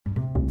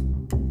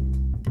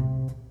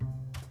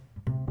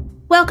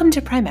Welcome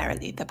to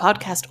Primarily, the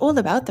podcast all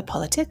about the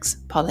politics,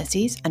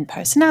 policies, and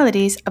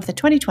personalities of the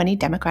 2020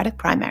 Democratic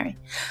primary.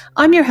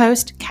 I'm your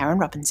host, Karen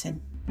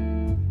Robinson.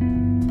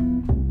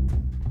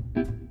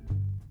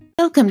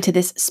 Welcome to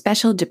this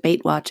special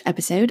Debate Watch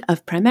episode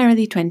of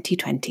Primarily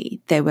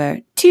 2020. There were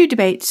two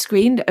debates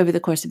screened over the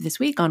course of this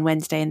week on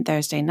Wednesday and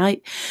Thursday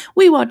night.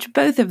 We watched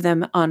both of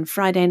them on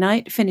Friday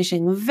night,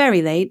 finishing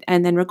very late,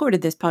 and then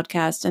recorded this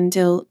podcast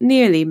until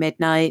nearly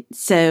midnight.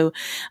 So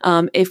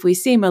if we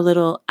seem a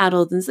little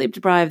addled and sleep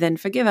deprived, then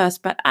forgive us.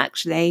 But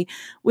actually,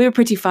 we were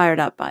pretty fired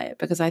up by it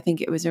because I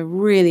think it was a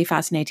really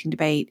fascinating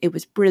debate. It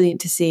was brilliant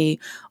to see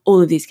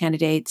all of these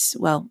candidates,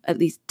 well, at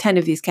least 10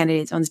 of these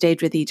candidates on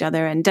stage with each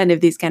other and 10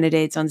 of these candidates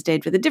on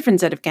stage with a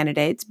different set of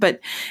candidates, but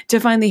to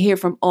finally hear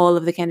from all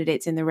of the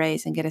candidates in the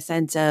race and get a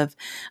sense of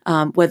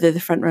whether the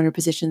front-runner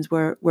positions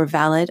were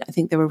valid. I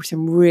think there were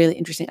some really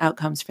interesting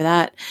outcomes for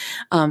that.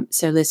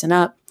 So listen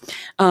up.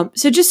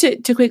 So just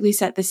to quickly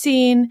set the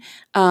scene,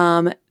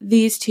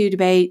 these two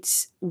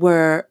debates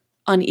were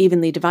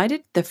unevenly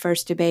divided. The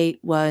first debate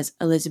was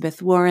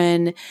Elizabeth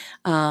Warren,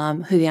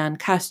 Julian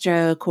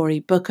Castro, Cory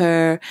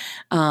Booker,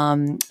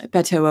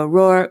 Beto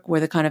O'Rourke were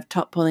the kind of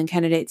top polling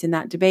candidates in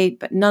that debate,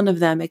 but none of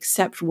them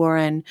except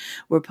Warren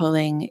were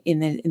polling in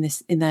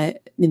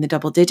the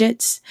double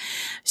digits.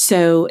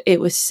 So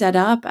it was set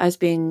up as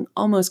being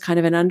almost kind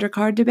of an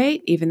undercard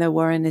debate, even though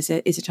Warren is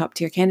a top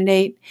tier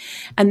candidate.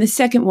 And the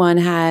second one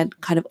had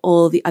kind of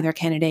all the other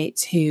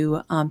candidates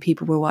who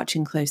people were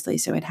watching closely.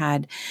 So it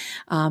had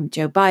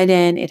Joe Biden.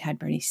 It had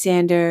Bernie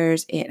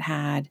Sanders. It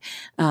had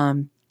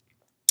Pete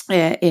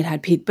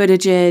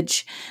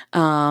Buttigieg,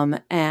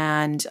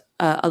 and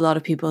a lot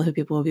of people who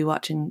people will be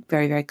watching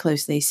very, very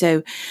closely.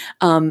 So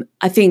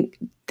I think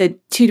the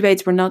two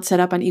debates were not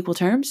set up on equal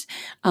terms.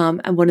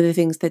 And one of the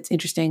things that's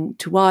interesting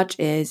to watch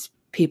is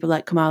people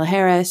like Kamala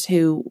Harris,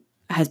 who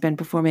has been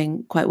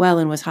performing quite well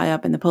and was high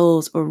up in the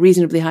polls, or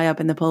reasonably high up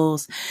in the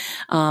polls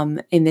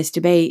in this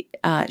debate.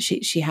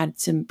 She had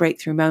some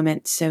breakthrough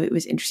moments, so it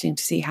was interesting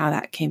to see how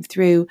that came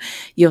through.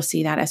 You'll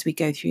see that as we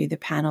go through the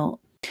panel.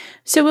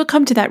 So we'll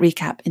come to that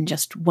recap in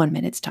just 1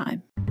 minute's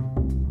time.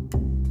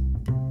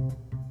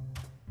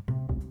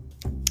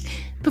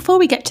 Before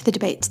we get to the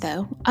debates,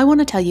 though, I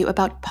want to tell you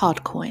about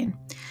Podcoin.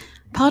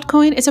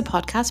 Podcoin is a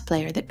podcast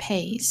player that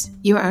pays.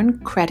 You earn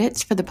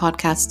credits for the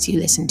podcasts you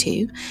listen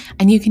to,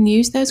 and you can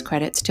use those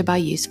credits to buy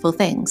useful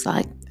things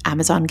like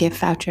Amazon gift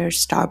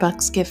vouchers,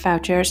 Starbucks gift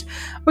vouchers,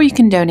 or you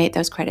can donate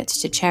those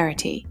credits to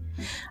charity.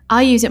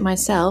 I use it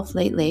myself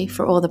lately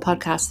for all the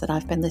podcasts that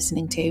I've been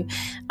listening to,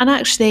 and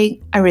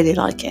actually, I really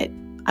like it.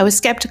 I was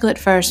skeptical at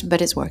first,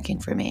 but it's working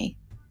for me.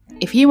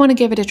 If you want to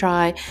give it a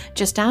try,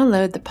 just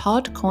download the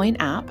Podcoin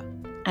app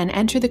and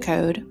enter the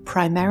code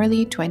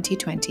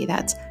PRIMARILY2020.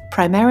 That's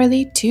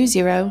Primarily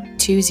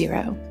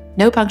 2020.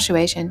 No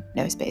punctuation,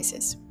 no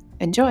spaces.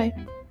 Enjoy.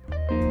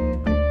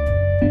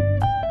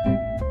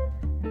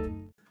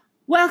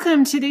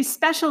 Welcome to the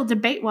special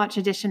Debate Watch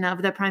edition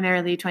of the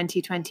Primarily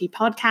 2020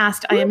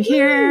 podcast. I am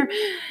here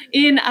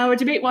in our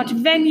Debate Watch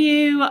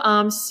venue,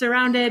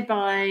 surrounded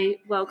by,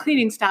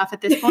 cleaning staff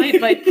at this point,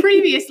 but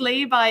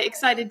previously by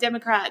excited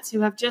Democrats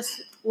who have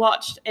just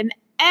watched an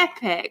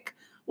epic,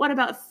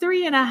 about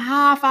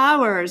 3.5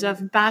 hours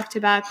of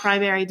back-to-back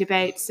primary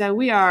debates. So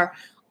we are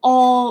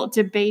all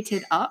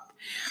debated up.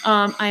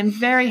 I'm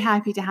very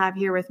happy to have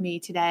here with me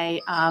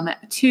today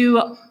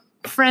two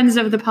friends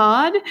of the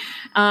pod,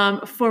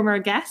 former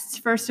guests.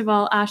 First of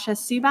all, Asha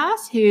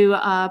Subas, who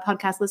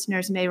podcast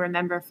listeners may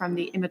remember from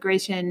the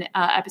immigration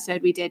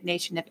episode we did,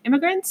 Nation of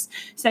Immigrants.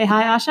 Say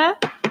hi, Asha.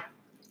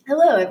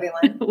 Hello,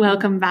 everyone.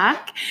 Welcome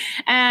back.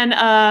 And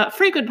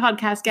frequent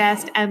podcast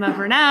guest, Emma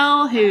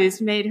Vernell,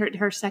 who's made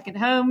her second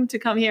home to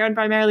come here on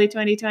Primarily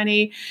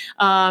 2020,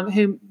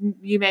 whom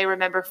you may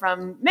remember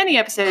from many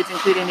episodes,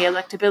 including the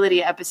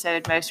electability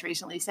episode most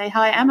recently. Say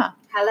hi, Emma.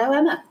 Hello,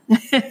 Emma.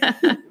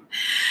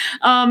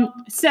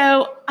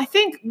 So I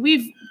think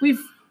we've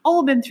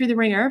all been through the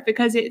ringer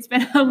because it's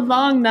been a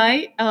long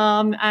night.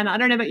 And I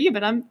don't know about you,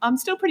 but I'm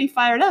still pretty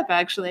fired up,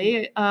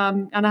 actually.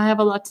 And I have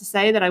a lot to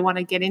say that I want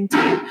to get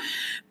into.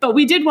 But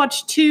we did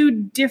watch two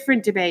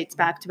different debates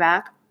back to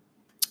back.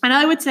 And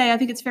I would say, I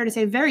think it's fair to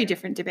say, very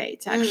different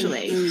debates,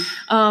 actually.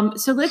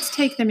 So let's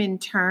take them in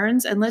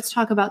turns, and let's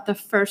talk about the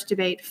first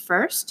debate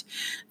first.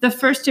 The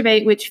first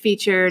debate, which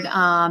featured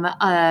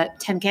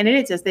 10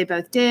 candidates, as they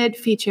both did,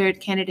 featured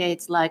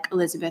candidates like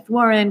Elizabeth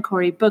Warren,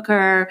 Cory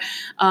Booker,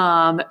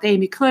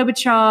 Amy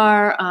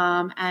Klobuchar,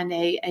 and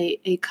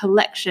a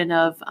collection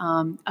of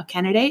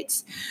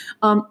candidates.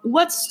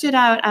 What stood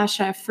out,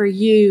 Asha, for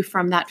you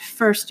from that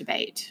first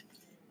debate?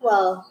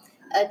 Well,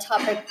 a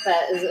topic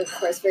that is, of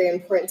course, very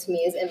important to me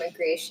is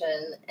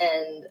immigration,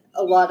 and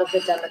a lot of the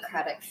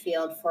Democratic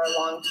field for a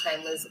long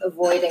time was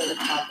avoiding the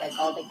topic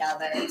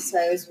altogether. So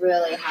I was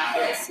really happy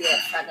to see it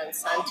front and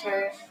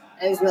center.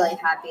 I was really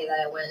happy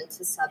that it went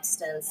into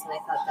substance, and I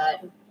thought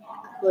that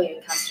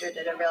Julian Castro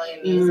did a really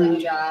amazing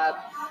job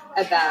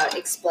about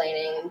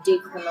explaining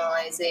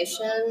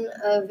decriminalization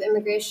of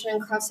immigration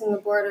and crossing the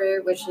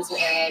border, which is an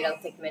area I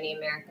don't think many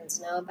Americans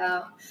know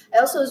about. I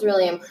also was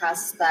really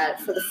impressed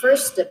that for the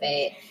first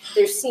debate,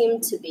 there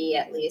seemed to be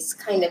at least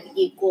kind of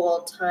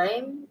equal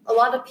time. A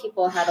lot of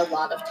people had a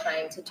lot of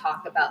time to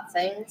talk about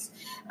things,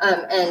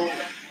 and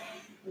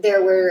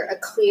there were a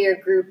clear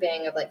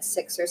grouping of like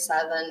 6 or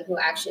 7 who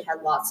actually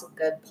had lots of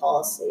good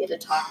policy to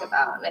talk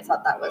about, and I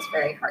thought that was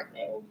very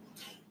heartening.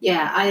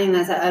 Yeah, I think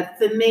that's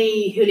for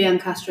me. Julian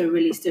Castro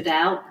really stood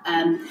out,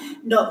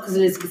 not because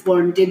Elizabeth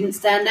Warren didn't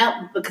stand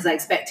out, but because I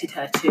expected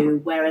her to.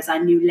 Whereas I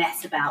knew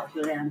less about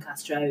Julian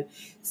Castro,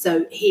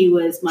 so he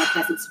was my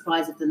pleasant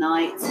surprise of the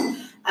night.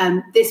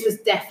 This was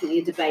definitely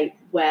a debate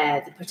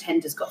where the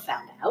pretenders got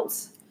found out.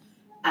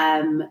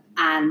 And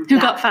who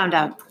got found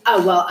out?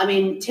 Oh well, I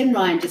mean, Tim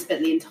Ryan just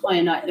spent the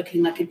entire night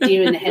looking like a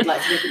deer in the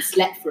headlights and hadn't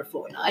slept for a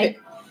fortnight.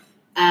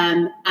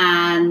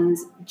 And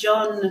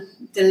John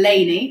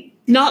Delaney.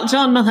 Not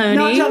John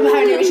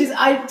Mahoney, which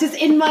is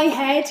in my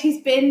head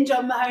he's been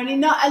John Mahoney.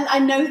 And I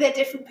know they're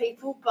different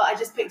people, but I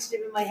just pictured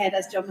him in my head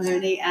as John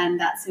Mahoney, and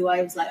that's who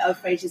I was like, oh,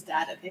 Fraser's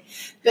dad, okay.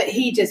 But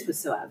he just was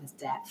so out of his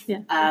depth. Yeah.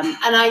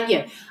 And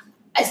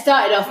I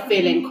started off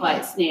feeling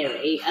quite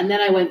sneery, and then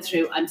I went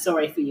through, I'm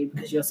sorry for you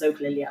because you're so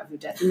clearly out of your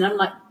depth, and I'm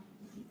like,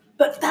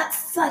 but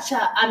that's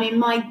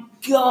my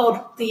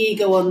God, the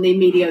ego on the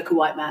mediocre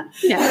white man.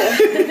 Yeah.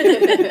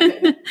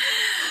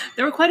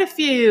 There were quite a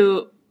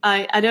few.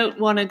 I don't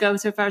want to go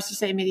so far as to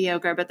say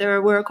mediocre, but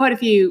there were quite a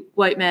few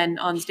white men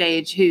on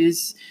stage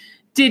whose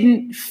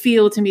didn't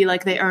feel to me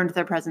like they earned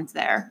their presence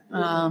there.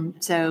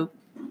 So,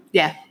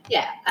 yeah.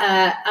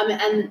 Yeah.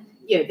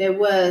 There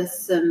were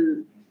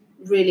some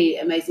really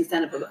amazing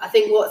stand-up. I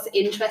think what's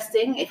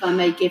interesting, if I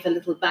may give a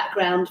little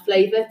background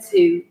flavour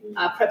to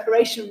our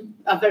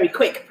very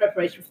quick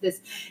preparation for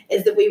this,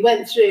 is that we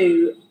went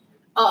through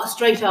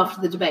straight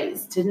after the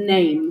debates to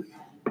name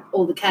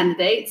all the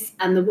candidates,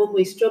 and the one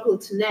we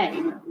struggled to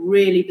name,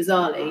 really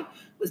bizarrely,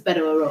 was Beto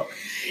O'Rourke.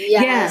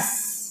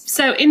 Yes.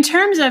 So in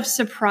terms of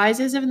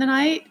surprises of the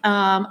night,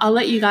 I'll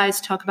let you guys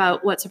talk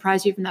about what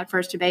surprised you from that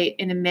first debate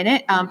in a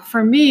minute.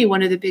 For me,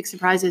 one of the big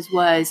surprises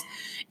was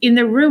in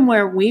the room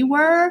where we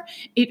were,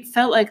 it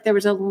felt like there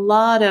was a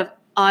lot of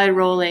eye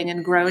rolling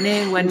and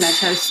groaning when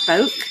Beto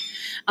spoke.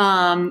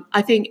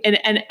 I think,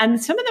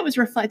 and some of that was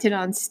reflected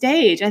on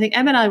stage. I think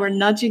Emma and I were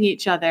nudging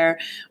each other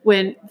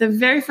when the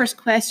very first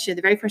question,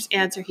 the very first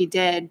answer he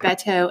did,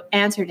 Beto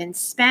answered in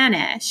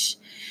Spanish,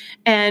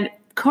 and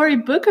Cory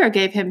Booker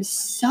gave him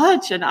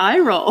such an eye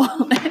roll.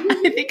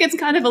 I think it's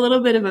kind of a little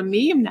bit of a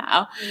meme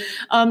now.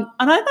 And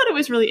I thought it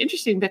was really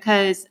interesting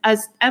because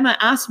as Emma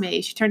asked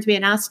me, she turned to me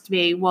and asked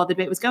me while the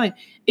debate was going,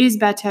 is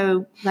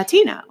Beto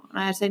Latino? And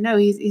I said, no,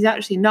 he's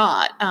actually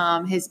not.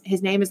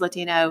 His name is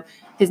Latino.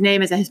 His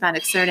name is a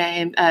Hispanic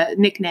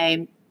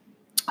nickname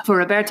for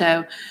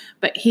Roberto,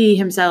 but he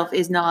himself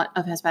is not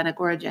of Hispanic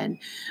origin.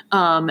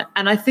 And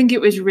I think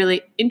it was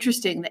really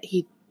interesting that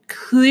he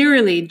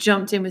clearly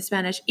jumped in with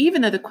Spanish,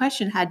 even though the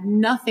question had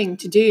nothing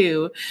to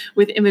do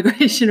with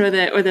immigration or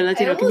the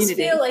Latino community. I almost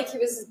feel like he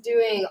was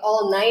doing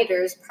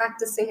all-nighters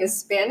practicing his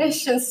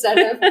Spanish instead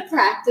of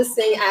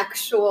practicing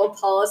actual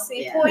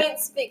policy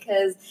points,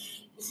 because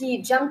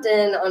he jumped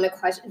in on a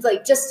question,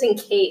 like just in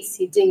case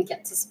he didn't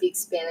get to speak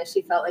Spanish,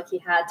 he felt like he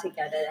had to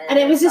get it in. And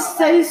it was just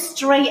so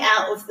straight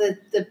out of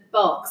the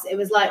box. It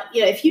was like,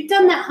 if you'd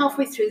done that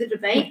halfway through the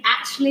debate,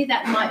 actually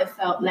that might have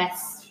felt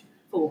less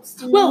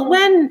forced. Well,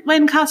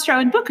 when Castro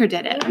and Booker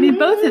did it, I mean,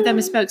 both of them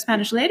spoke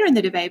Spanish later in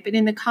the debate, but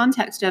in the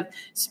context of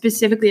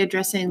specifically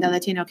addressing the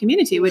Latino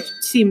community, which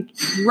seemed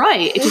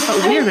right. It just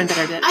felt weird when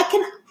Beto did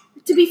it.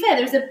 To be fair,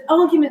 there's an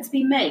argument to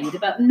be made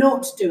about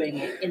not doing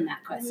it in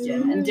that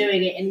question and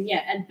doing it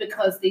and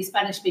because the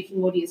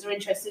Spanish-speaking audience are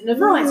interested in a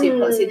variety of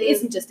policy that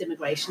isn't just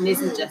immigration,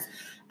 isn't just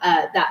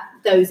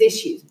those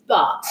issues,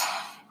 but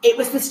it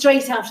was the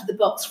straight out of the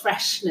box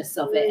freshness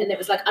of it, and it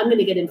was like, I'm going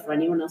to get in before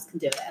anyone else can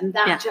do it, and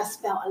that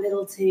just felt a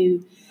little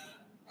too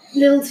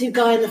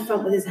guy in the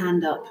front with his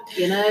hand up,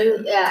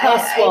 Yeah, I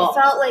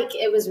felt like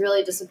it was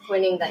really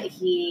disappointing that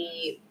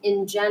he,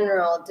 in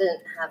general,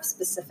 didn't have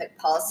specific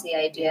policy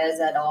ideas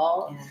at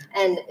all,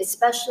 and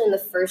especially in the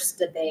first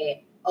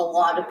debate, a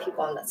lot of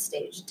people on that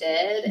stage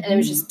did, and it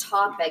was just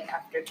topic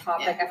after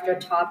topic after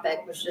topic,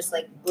 was just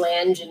like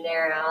bland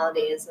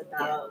generalities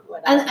about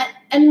whatever.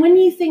 And when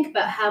you think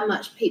about how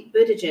much Pete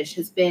Buttigieg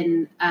has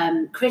been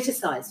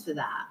criticised for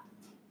that,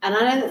 and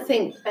I don't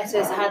think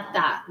Beto's had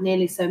that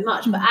nearly so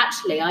much, but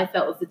actually I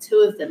felt of the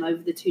two of them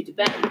over the two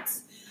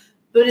debates,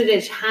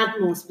 Buttigieg had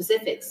more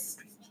specifics.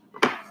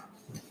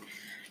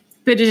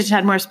 Buttigieg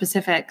had more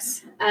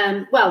specifics.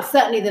 Well,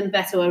 certainly than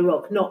Beto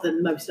O'Rourke, not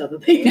than most other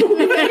people.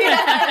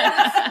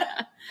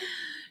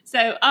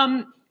 So,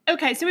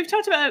 Okay, so we've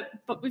talked about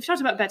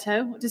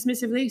Beto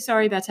dismissively.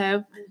 Sorry,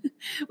 Beto.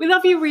 We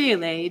love you,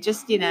 really.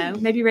 Just,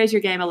 maybe raise your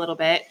game a little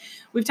bit.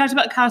 We've talked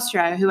about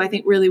Castro, who I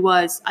think really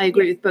was, I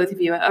agree with both of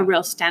you, a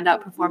real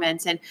standout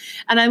performance. And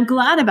I'm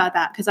glad about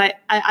that, because I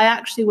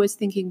actually was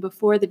thinking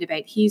before the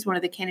debate, he's one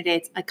of the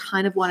candidates I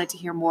kind of wanted to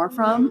hear more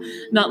from,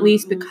 not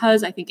least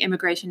because I think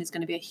immigration is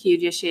going to be a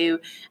huge issue,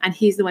 and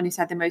he's the one who's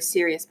had the most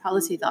serious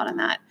policy thought on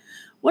that.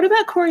 What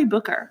about Cory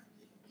Booker?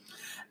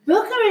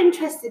 Booker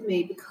interested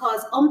me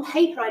because on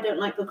paper I don't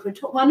like Booker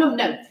at all. Well,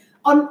 no.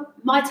 On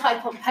my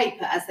type on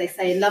paper, as they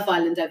say in Love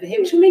Island over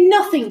here, which will mean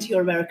nothing to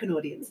your American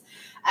audience.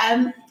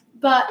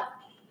 But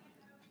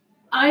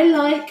I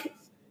like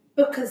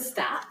Booker's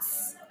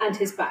stats and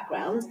his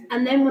background.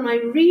 And then when I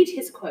read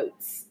his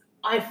quotes,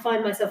 I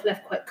find myself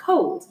left quite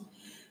cold.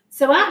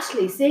 So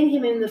actually seeing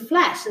him in the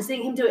flesh and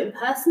seeing him do it in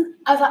person,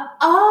 I was like,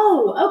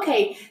 oh,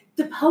 okay,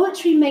 the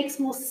poetry makes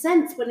more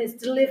sense when it's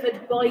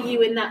delivered by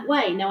you in that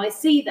way. Now I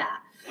see that.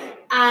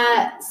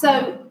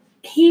 So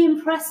he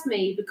impressed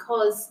me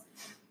because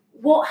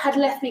what had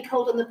left me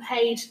cold on the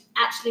page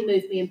actually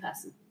moved me in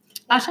person.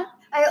 Asha?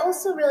 I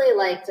also really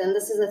liked, and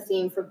this is a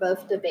theme for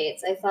both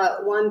debates, I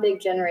thought one big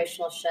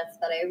generational shift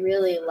that I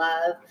really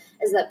love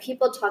is that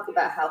people talk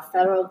about how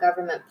federal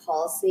government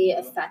policy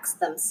affects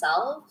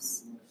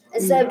themselves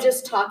instead of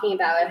just talking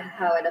about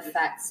how it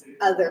affects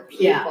other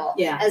people,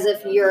 as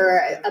if you're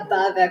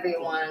above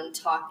everyone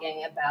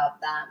talking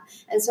about them.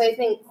 And so I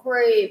think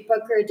Cory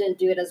Booker didn't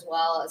do it as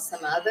well as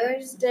some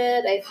others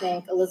did. I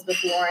think Elizabeth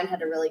Warren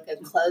had a really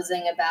good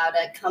closing about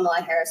it.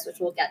 Kamala Harris, which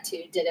we'll get to,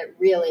 did it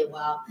really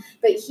well.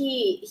 But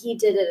he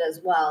did it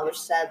as well, which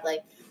said,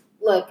 like,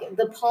 look,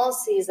 the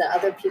policies that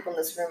other people in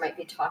this room might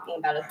be talking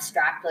about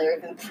abstractly or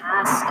even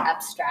past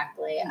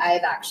abstractly,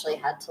 I've actually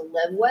had to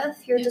live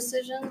with your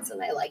decisions,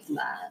 and I like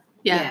that.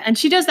 Yeah, and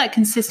she does that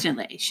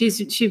consistently.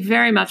 She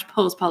very much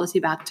pulls policy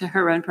back to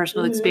her own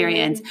personal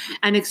experience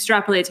and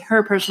extrapolates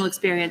her personal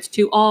experience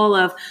to all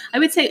of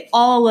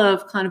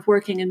kind of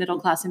working in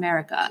middle-class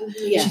America.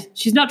 Yeah.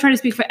 She's not trying to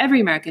speak for every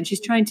American.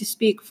 She's trying to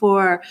speak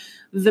for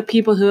the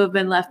people who have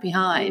been left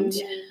behind.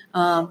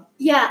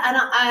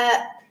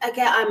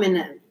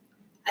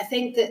 I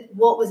think that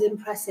what was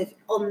impressive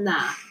on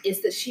that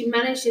is that she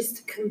manages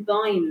to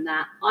combine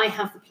that I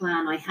have the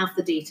plan, I have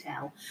the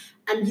detail.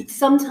 And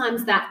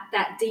sometimes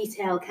that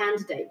detail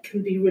candidate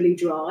can be really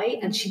dry,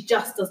 and she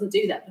just doesn't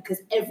do that because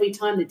every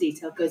time the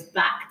detail goes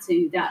back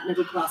to that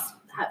middle class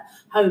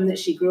home that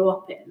she grew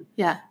up in.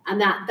 Yeah.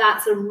 And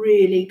that's a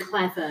really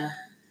clever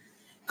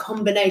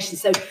combination.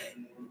 So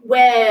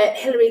where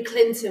Hillary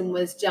Clinton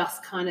was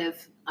just kind of,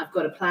 I've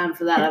got a plan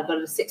for that, I've got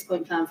a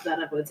 6-point plan for that,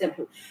 I've got a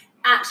 10-point.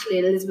 Actually,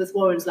 Elizabeth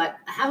Warren's like,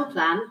 I have a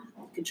plan.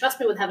 You can trust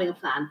me with having a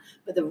plan.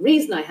 But the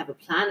reason I have a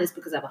plan is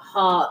because I have a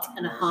heart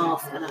and a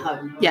half and a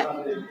home.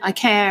 Yeah, I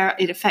care.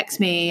 It affects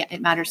me.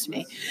 It matters to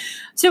me.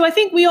 So I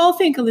think we all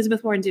think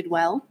Elizabeth Warren did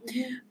well.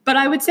 But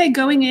I would say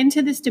going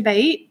into this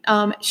debate,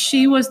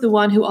 she was the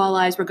one who all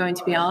eyes were going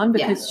to be on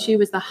because she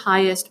was the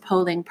highest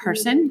polling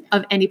person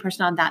of any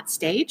person on that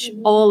stage.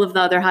 All of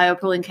the other higher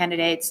polling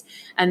candidates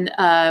and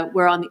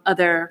were on the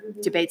other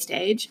debate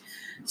stage.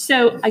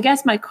 So I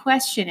guess my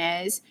question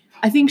is,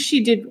 I think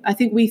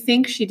we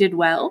think she did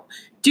well.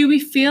 Do we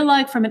feel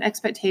like from an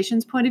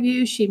expectations point of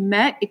view, she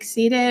met,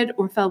 exceeded,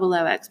 or fell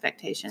below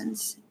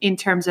expectations in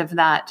terms of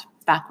that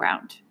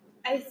background?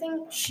 I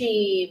think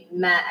she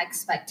met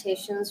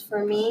expectations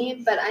for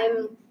me, but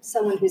I'm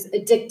someone who's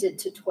addicted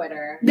to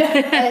Twitter.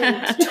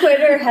 And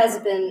Twitter has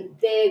been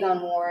big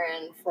on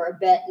Warren for a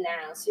bit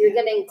now. So you're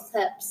getting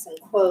clips and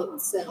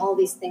quotes and all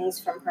these things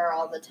from her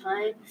all the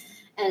time.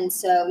 And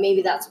so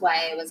maybe that's why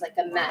it was like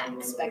a met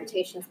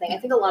expectations thing. I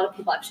think a lot of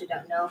people actually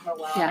don't know her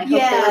well. Yeah. I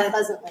hope they were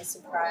pleasantly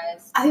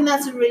surprised. I think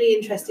that's a really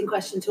interesting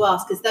question to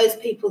ask, is those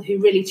people who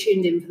really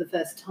tuned in for the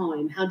first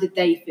time, how did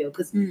they feel?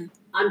 Because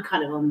I'm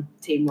kind of on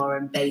Team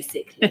Warren,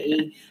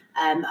 basically.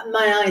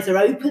 My eyes are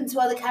open to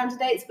other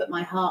candidates, but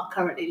my heart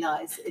currently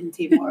lies in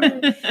Team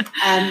Warren.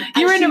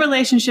 You're in a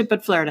relationship,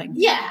 but flirting.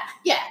 Yeah,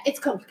 it's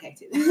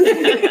complicated.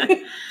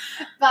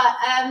 But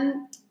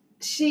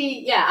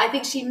I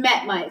think she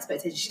met my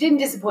expectations. She didn't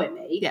disappoint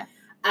me. Yeah.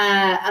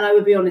 And I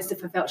would be honest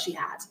if I felt she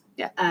had.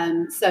 Yeah.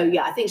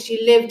 I think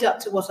she lived up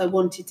to what I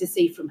wanted to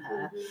see from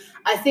her.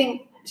 I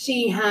think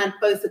she had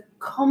both a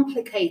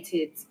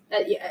complicated...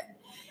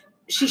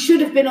 she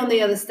should have been on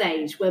the other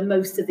stage where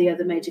most of the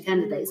other major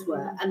candidates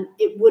were, and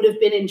it would have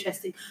been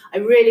interesting. I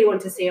really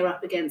want to see her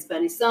up against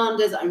Bernie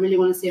Sanders. I really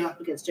want to see her up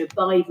against Joe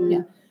Biden.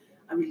 Yeah.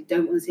 I really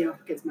don't want to see her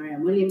up against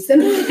Marianne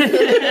Williamson. Who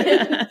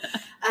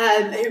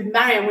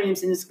Marianne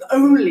Williamson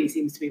only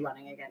seems to be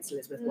running against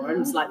Elizabeth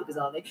Warren, slightly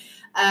bizarrely.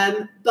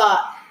 But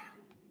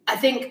I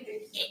think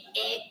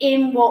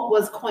in what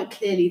was quite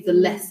clearly the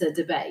lesser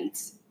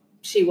debate,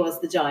 she was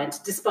the giant,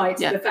 despite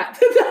the fact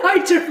that the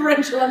height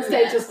differential on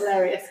stage was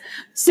hilarious.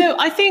 So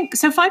I think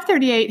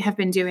 538 have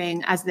been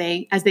doing as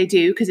they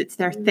do, because it's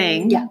their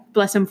thing. Yeah.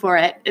 Bless them for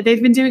it.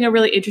 They've been doing a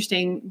really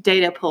interesting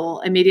data poll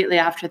immediately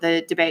after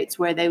the debates,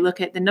 where they look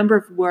at the number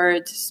of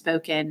words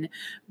spoken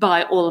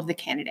by all of the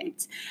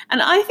candidates.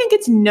 And I think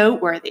it's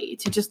noteworthy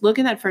to just look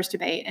at that first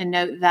debate and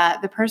note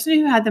that the person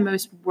who had the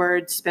most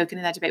words spoken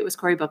in that debate was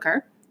Cory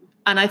Booker.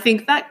 And I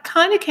think that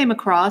kind of came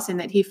across in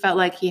that he felt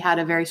like he had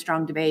a very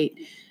strong debate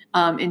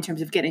in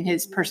terms of getting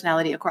his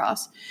personality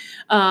across.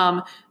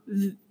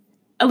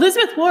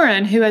 Elizabeth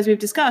Warren, who, as we've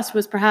discussed,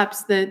 was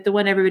perhaps the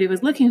one everybody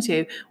was looking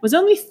to, was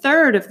only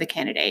third of the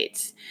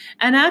candidates.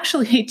 And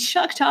actually,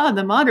 Chuck Todd,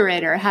 the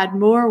moderator, had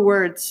more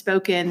words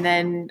spoken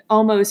than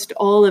almost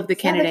all of the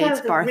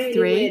candidates, bar really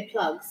three. Weird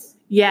plugs.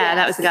 Yeah,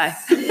 That was the guy.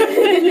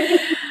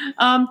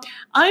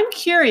 I'm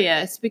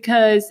curious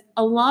because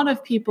a lot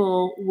of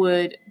people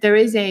there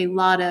is a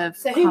lot of...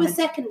 So who was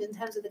second in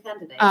terms of the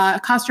candidates?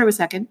 Castro was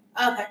second.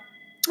 Okay.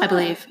 I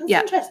believe.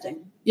 That's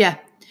interesting. Yeah.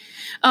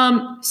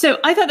 So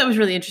I thought that was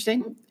really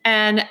interesting.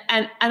 And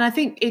I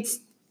think it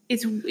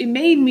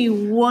made me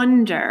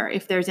wonder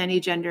if there's any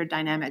gender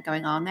dynamic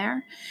going on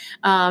there.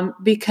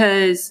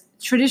 Because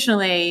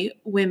traditionally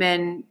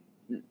women,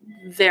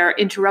 they're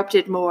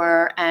interrupted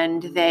more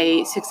and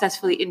they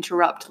successfully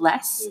interrupt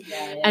less.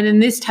 Yeah. And in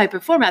this type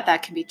of format,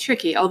 that can be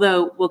tricky.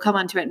 Although we'll come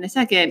on to it in a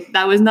second.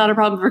 That was not a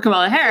problem for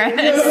Kamala Harris.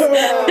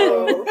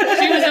 No.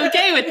 She was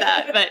okay with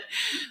that.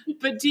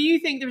 But do you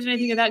think there was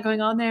anything of that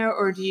going on there,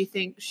 or do you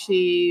think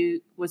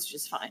she was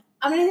just fine?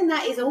 I mean, I think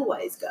that is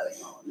always going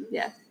on.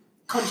 Yeah.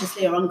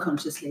 Consciously or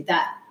unconsciously,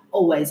 that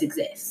always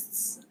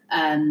exists.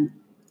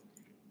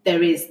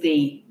 There is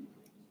the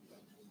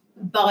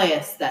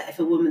bias that if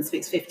a woman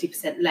speaks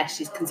 50% less,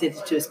 she's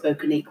considered to have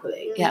spoken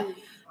equally. Yeah.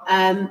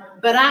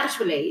 But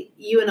actually,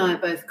 you and I are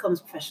both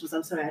comms professionals.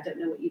 I'm sorry, I don't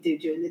know what you do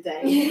during the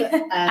day. But,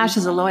 Ash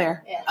is a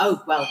lawyer. Yeah.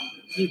 Oh, well,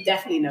 you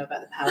definitely know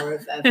about the power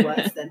of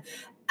words then.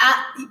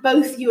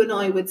 Both you and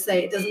I would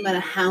say it doesn't matter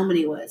how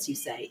many words you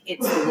say,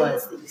 it's the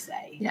words that you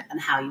say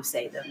and how you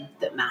say them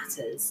that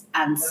matters.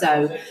 And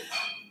so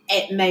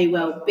it may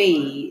well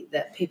be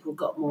that people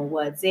got more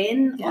words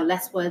in or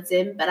less words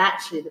in, but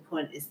actually the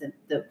point is that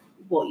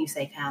what you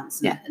say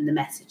counts and the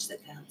message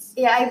that counts.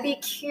 Yeah, I'd be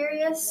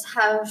curious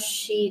how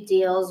she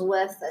deals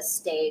with a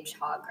stage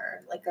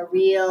hogger, like a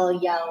real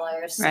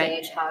yeller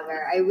stage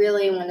hogger. I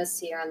really want to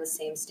see her on the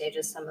same stage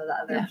as some of the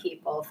other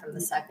people from the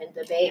second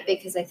debate,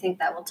 because I think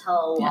that will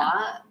tell a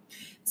lot.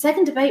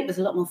 Second debate was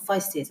a lot more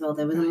feisty as well.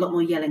 There was a lot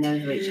more yelling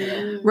over each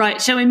other. Right.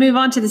 Shall we move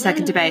on to the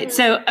second debate?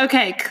 So,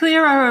 okay,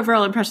 clear our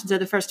overall impressions of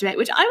the first debate,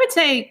 which I would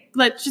say,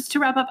 just to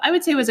wrap up, I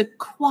would say was a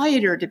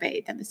quieter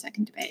debate than the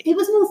second debate. It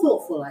was more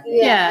thoughtful, I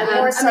think. Yeah,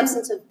 more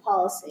substantive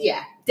policy.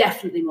 Yeah,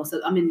 definitely more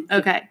so. I mean,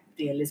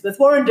 the Elizabeth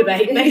Warren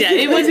debate. Basically. Yeah,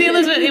 it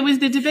was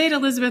the debate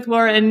Elizabeth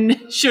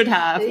Warren should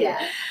have.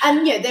 Yeah,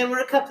 and there were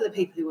a couple of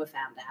people who were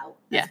found out,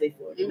 as we've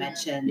already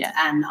mentioned,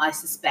 and I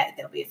suspect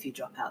there'll be a few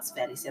dropouts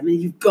fairly soon. I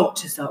mean, you've got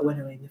to start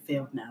winnowing the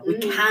field now. We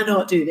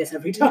cannot do this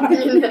every time.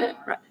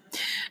 Right.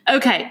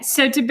 Okay,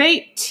 so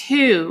debate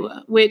 2,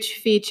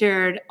 which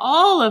featured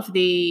all of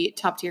the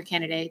top tier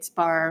candidates,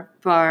 bar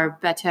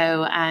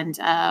Beto and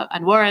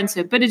Warren.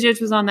 So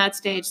Buttigieg was on that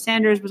stage,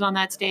 Sanders was on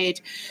that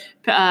stage,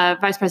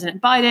 Vice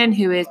President Biden,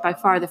 who is by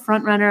far the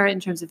front runner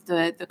in terms of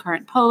the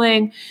current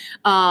polling.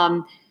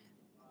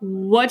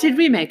 What did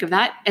we make of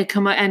that?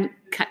 And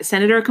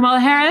Senator Kamala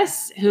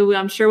Harris, who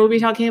I'm sure we'll be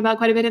talking about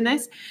quite a bit in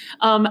this,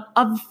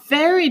 a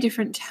very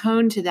different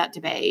tone to that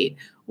debate.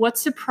 What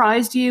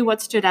surprised you?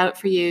 What stood out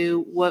for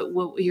you? What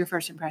were your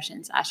first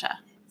impressions, Asha?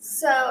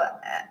 So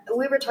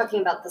we were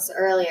talking about this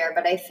earlier,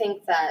 but I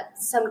think that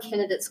some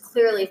candidates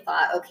clearly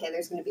thought, okay,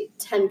 there's going to be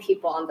 10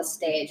 people on the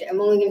stage. I'm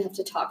only going to have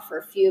to talk for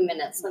a few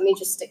minutes. Let me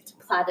just stick to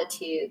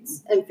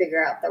platitudes and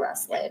figure out the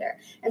rest later.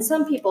 And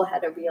some people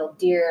had a real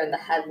deer in the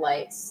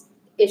headlights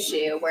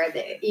issue where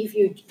if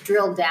you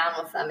drill down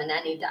with them in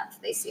any depth,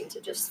 they seem to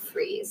just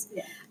freeze.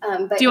 Yeah.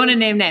 But do you want to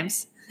name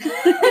names? No, I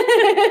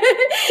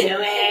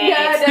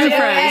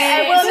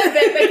will in a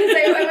bit, because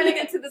I want to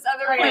get to this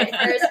other point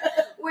first,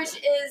 which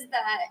is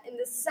that in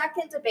the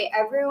second debate,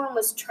 everyone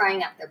was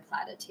trying out their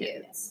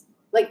platitudes,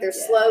 like their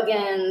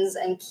slogans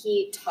and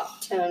key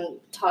top tone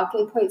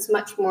talking points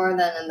much more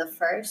than in the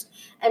first.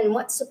 And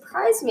what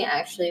surprised me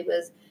actually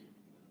was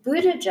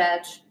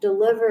Buttigieg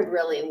delivered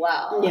really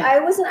well. Yeah.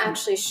 I wasn't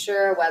actually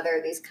sure whether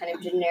these kind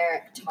of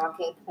generic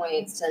talking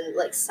points and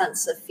like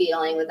sense of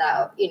feeling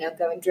without,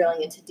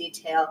 drilling into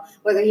detail,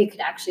 whether he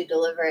could actually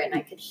deliver it and I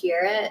could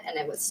hear it and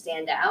it would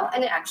stand out.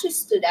 And it actually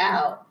stood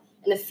out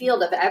in a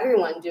field of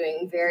everyone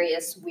doing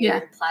various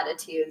weird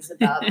platitudes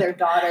about their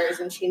daughters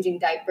and changing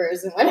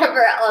diapers and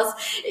whatever else.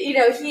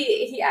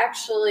 He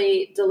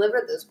actually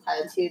delivered those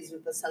platitudes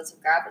with a sense of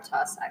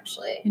gravitas,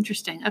 actually.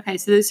 Interesting. Okay,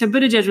 so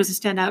Buttigieg was a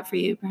standout for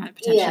you, perhaps,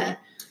 potentially. Yeah.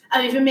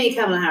 I mean, for me,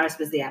 Kamala Harris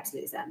was the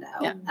absolute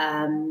standout.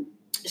 Yeah.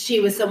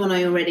 She was someone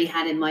I already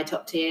had in my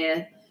top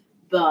tier,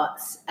 but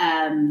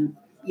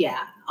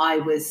I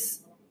was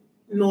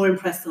more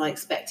impressed than I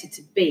expected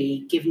to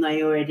be, given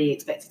I already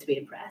expected to be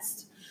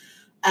impressed.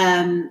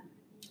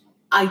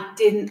 I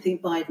didn't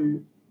think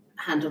Biden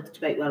handled the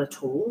debate well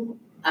at all.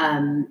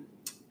 And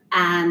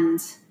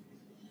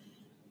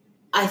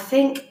I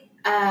think,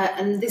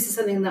 and this is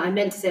something that I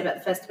meant to say about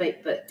the first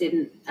debate, but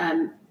didn't,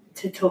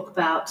 to talk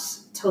about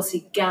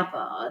Tulsi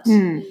Gabbard.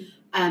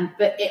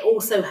 But it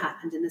also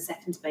happened in the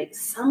second debate.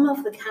 Some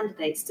of the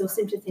candidates still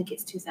seem to think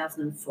it's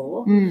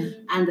 2004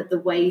 and that the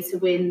way to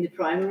win the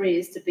primary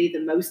is to be the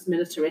most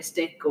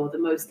militaristic or the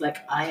most like,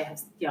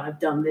 I've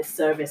done this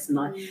service.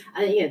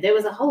 And there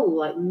was a whole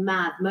like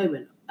mad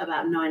moment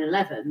about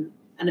 9/11.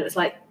 And it was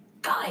like,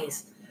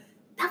 guys,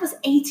 that was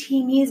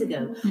 18 years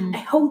ago. A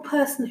whole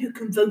person who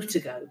can vote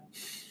ago.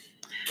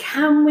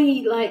 Can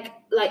we like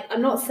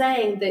I'm not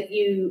saying that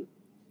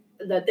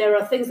there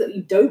are things that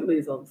you don't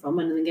move on from,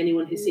 and I think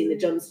anyone who's seen the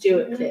Jon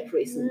Stewart clip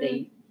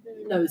recently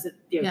knows that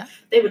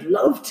they would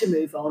love to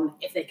move on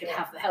if they could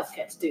have the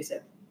healthcare to do so.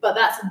 But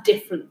that's a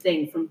different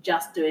thing from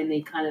just doing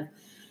the kind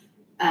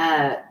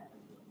of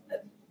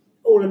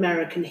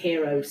all-American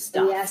hero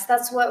stuff. Yes,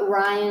 that's what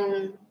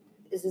Ryan.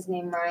 Is his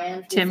name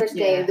Ryan? From the first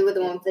day, the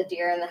one with the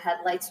deer in the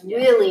headlights,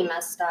 really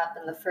messed up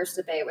in the first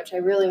debate, which I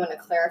really want to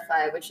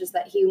clarify, which is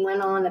that he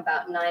went on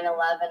about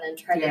 9/11 and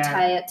tried to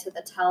tie it to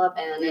the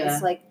Taliban. Yeah.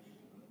 It's like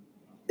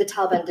the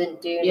Taliban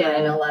didn't do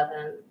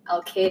 9/11.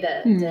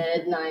 Al-Qaeda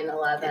did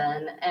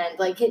 9/11. And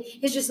like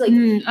he's just like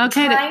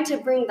trying to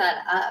bring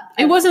that up.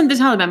 It wasn't the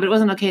Taliban, but it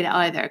wasn't Al-Qaeda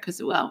either. Because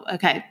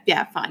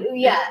fine.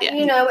 Yeah,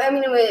 I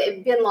mean,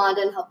 Bin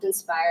Laden helped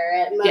inspire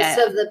it. Most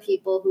of the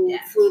people who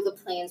flew the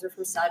planes were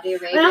from Saudi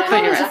Arabia.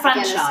 It was a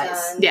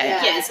franchise.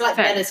 Yeah, it's like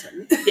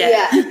medicine.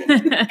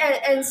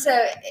 And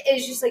so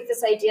it's just like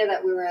this idea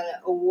that we were in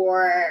a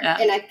war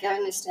in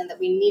Afghanistan that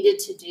we needed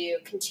to do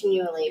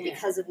continually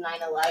because of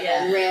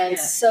 9/11 ran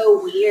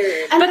so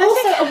weird. And but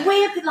also a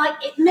way of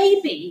like it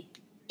may be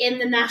in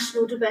the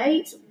national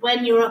debate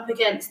when you're up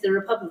against the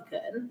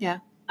Republican. Yeah.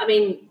 I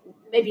mean,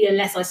 maybe a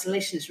less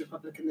isolationist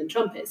Republican than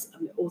Trump is,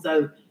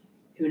 although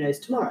who knows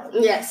tomorrow.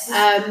 Yes.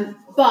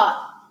 But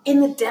in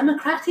the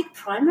Democratic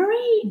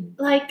primary,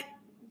 like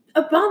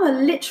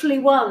Obama literally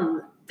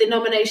won the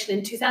nomination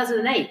in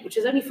 2008, which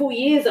is only 4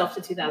 years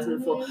after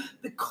 2004,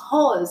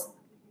 because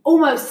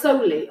almost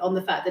solely on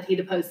the fact that he'd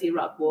opposed the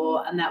Iraq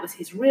War, and that was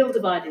his real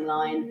dividing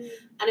line,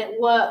 and it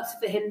worked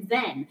for him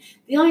then.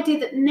 The idea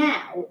that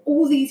now,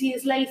 all these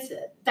years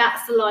later,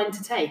 that's the line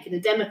to take in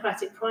a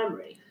Democratic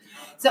primary.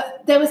 So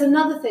there was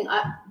another thing.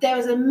 There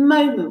was a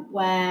moment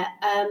where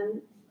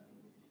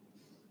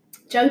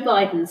Joe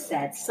Biden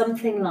said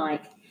something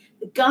like,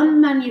 the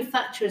gun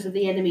manufacturers are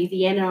the enemy,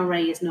 the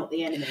NRA is not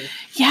the enemy.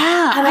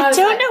 Yeah, and I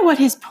don't know what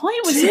his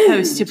point was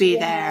supposed to be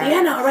there. The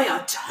NRA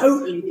are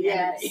totally the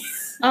enemy.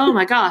 Oh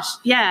my gosh,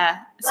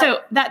 yeah.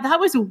 So that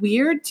was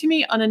weird to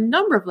me on a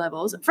number of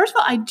levels. First of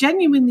all, I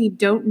genuinely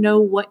don't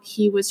know what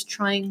he was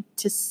trying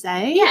to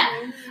say. Yeah.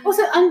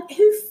 Also,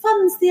 who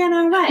funds the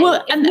NRA?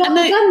 Well, and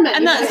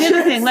that's the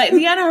other thing. Like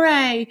the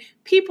NRA,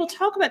 people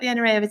talk about the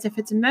NRA as if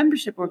it's a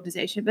membership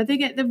organization, but they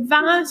get the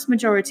vast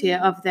majority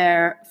of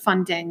their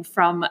funding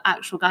from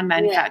actual gun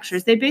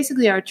manufacturers. Yes. They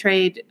basically are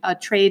a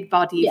trade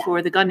body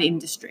for the gun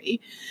industry.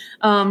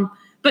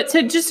 But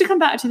so just to come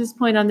back to this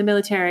point on the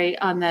military,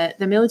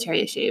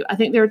 issue, I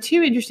think there are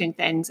two interesting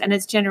things, and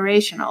it's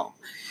generational.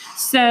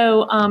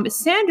 So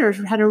Sanders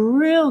had a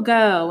real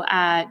go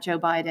at Joe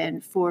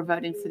Biden for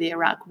voting for the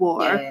Iraq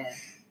War. Yeah.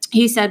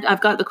 He said,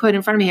 I've got the quote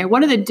in front of me here,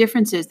 one of the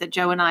differences that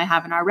Joe and I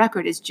have in our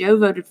record is Joe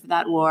voted for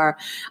that war.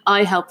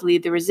 I helped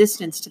lead the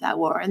resistance to that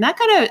war. And that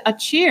got a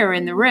cheer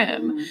in the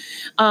room.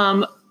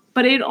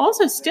 But it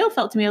also still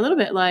felt to me a little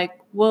bit like,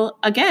 well,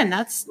 again,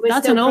 that's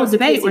an old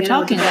debate we're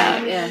talking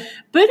about. Yeah.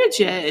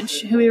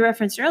 Buttigieg, who we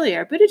referenced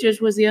earlier, Buttigieg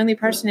was the only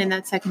person in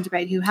that second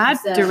debate who had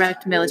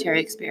direct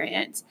military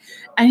experience.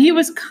 And he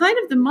was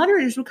the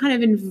moderators were kind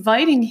of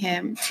inviting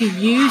him to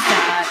use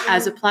that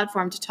as a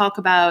platform to talk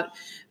about,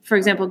 for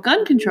example,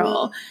 gun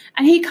control.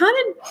 And he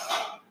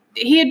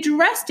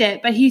addressed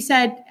it, but he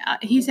said,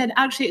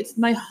 actually, it's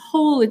my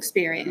whole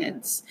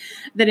experience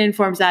that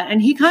informs that.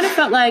 And he kind of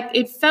felt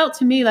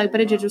to me like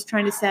Buttigieg was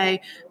trying to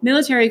say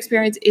military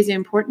experience is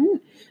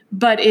important,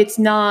 but it's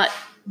not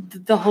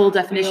the whole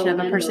definition of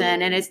a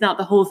person, and it's not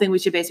the whole thing we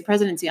should base a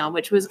presidency on,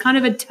 which was kind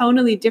of a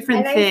tonally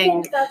different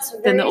thing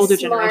than the older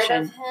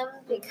generation. Of him,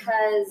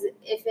 because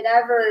if it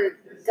ever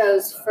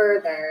goes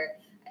further,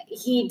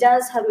 he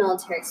does have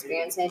military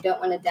experience, and I don't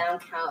want to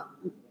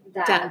downplay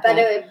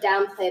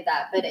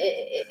that, but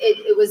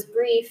it was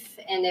brief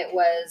and it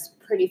was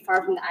pretty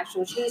far from the action,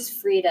 which he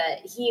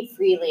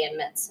freely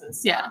admits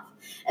himself. Yeah.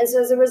 And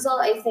so as a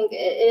result, I think it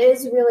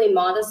is really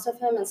modest of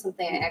him and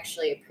something I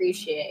actually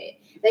appreciate,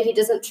 that he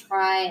doesn't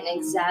try and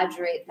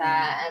exaggerate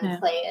that and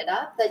play it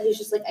up, that he's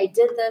just like, I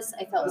did this,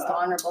 I felt it was the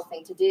honorable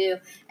thing to do,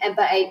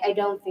 but I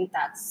don't think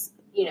that's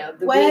the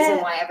reason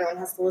why everyone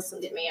has to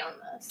listen to me on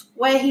this.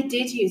 Where he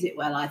did use it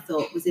well, I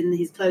thought, was in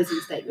his closing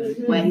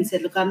statement, where he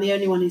said, look, I'm the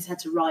only one who's had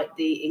to write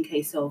the in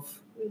case of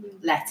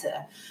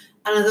letter.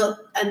 And I thought,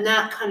 and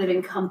that kind of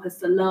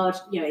encompassed a large,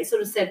 it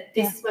sort of said,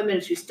 this is my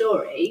military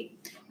story.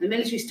 The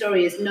military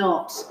story is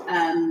not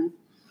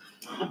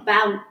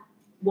about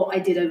what I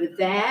did over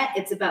there.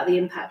 It's about the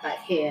impact back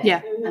here.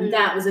 Yeah. And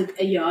that was I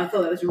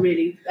thought that was a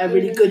really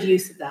good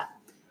use of that.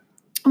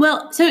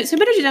 Well, so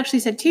Buttigieg actually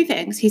said two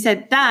things. He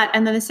said that,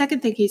 and then the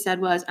second thing he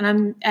said was,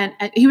 and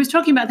he was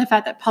talking about the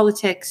fact that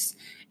politics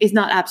is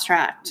not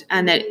abstract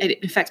and that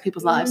it affects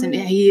people's lives. And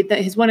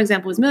his one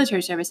example was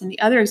military service, and the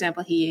other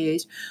example he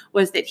used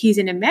was that he's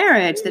in a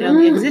marriage that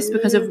only exists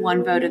because of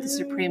one vote of the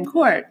Supreme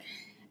Court.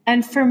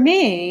 And for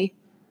me,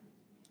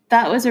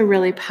 that was a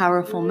really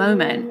powerful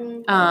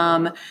moment.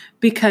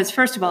 Because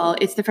first of all,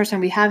 it's the first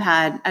time we have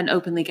had an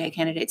openly gay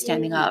candidate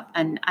standing up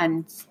and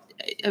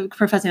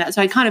professing that.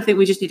 So I kind of think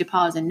we just need to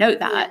pause and note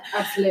that. Yeah,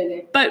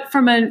 absolutely. But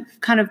from a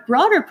kind of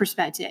broader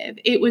perspective,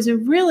 it was a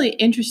really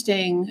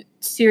interesting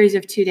series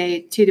of two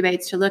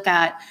debates to look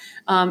at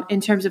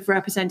in terms of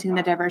representing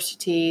the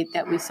diversity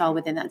that we saw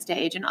within that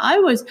stage. And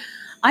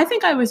I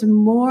think I was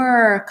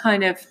more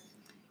kind of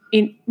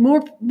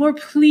more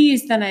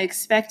pleased than I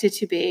expected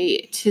to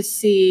be to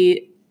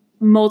see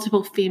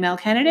multiple female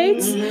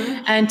candidates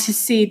and to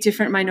see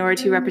different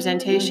minority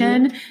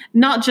representation,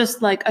 not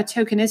just like a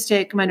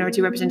tokenistic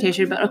minority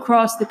representation, but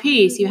across the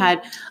piece. You had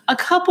a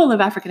couple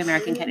of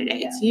African-American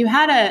candidates. You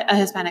had a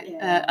Hispanic,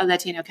 a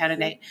Latino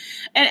candidate.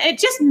 And it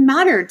just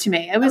mattered to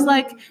me. I was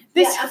like,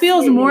 this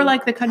feels more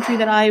like the country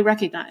that I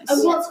recognize.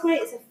 And what's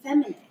great as a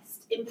feminist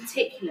in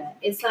particular,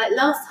 it's like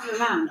last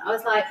time around, I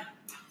was like,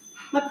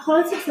 my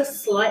politics are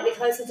slightly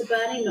closer to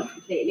Bernie, not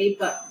completely,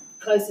 but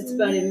closer to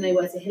Bernie than they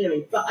were to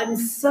Hillary. But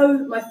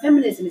my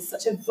feminism is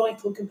such a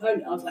vital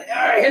component. I was like,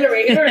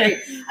 Hillary.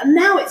 And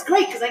now it's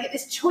great because I get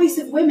this choice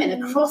of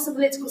women across the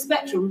political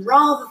spectrum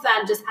rather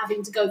than just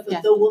having to go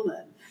for the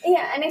woman.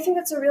 Yeah, and I think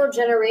that's a real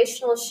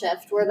generational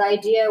shift where the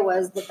idea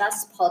was the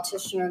best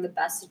politician or the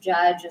best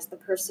judge is the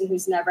person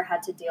who's never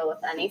had to deal with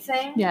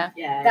anything.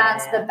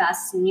 That's the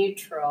best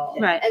neutral.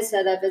 Right.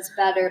 Instead of it's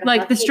better to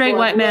like the straight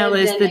white male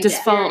is the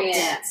default.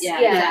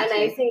 Yeah, and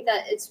I think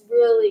that it's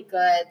really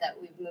good that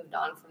we've moved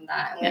on from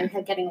that. And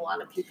we're getting a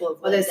lot of people.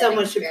 Although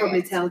someone should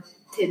probably tell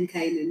Tim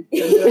Kaine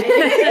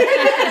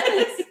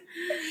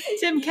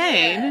Tim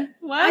Kaine?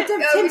 What?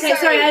 Tim Kaine.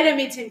 Sorry, I don't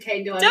mean Tim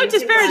Kaine. Don't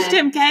disparage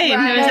Tim Kaine,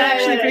 who is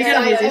actually pretty good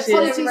on these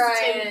issues. Tim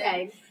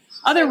Kaine.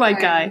 Other white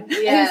guy.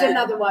 Yeah. Who's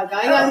another white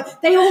guy.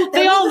 They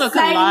all look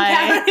alike.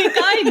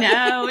 I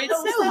know. It's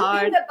so hard.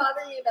 Something that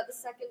bothered me about the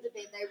second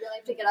debate that I really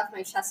have to get off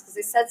my chest because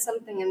I said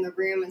something in the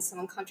room and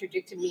someone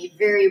contradicted me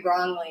very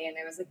wrongly, and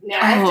I was like, no, I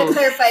have to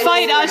clarify.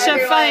 Fight,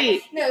 Asha,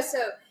 fight. No, so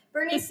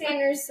Bernie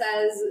Sanders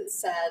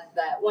said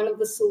that one of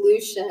the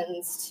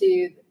solutions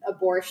to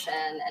abortion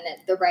and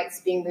the rights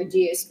being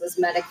reduced was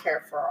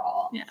Medicare for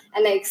all. Yeah.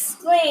 And I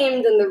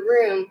exclaimed in the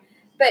room,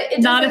 but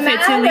it not if matter.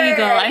 It's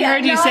illegal. I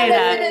heard you say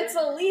that. If it's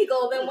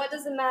illegal, then what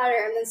does it matter?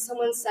 And then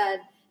someone said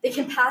they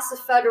can pass a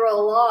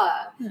federal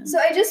law. So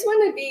I just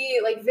want to be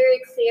like very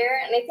clear,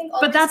 and I think.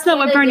 But that's not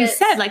what Bernie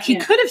said. Like he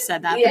could have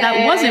said that, but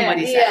that wasn't what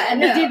he said. Yeah,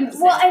 and he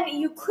didn't. Well,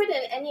 and you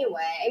couldn't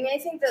anyway. I mean, I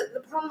think that the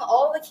problem,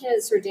 all the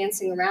candidates are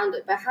dancing around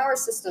it, but how our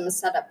system is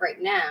set up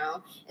right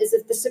now is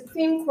if the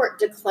Supreme Court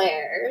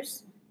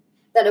declares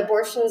that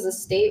abortion is a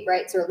state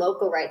rights or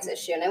local rights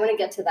issue, and I want to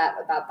get to that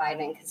about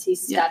Biden because he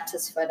stepped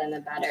his foot in the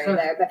bed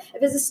there. But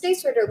if it's a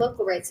states' right or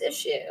local rights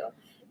issue,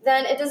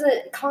 then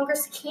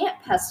Congress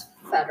can't pass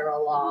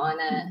federal law on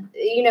it.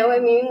 You know what I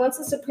mean? Once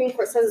the Supreme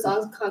Court says it's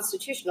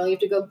unconstitutional, you have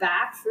to go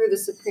back through the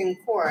Supreme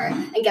Court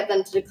and get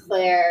them to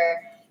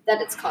declare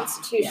that it's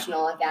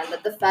constitutional again,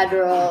 that the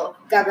federal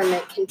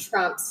government can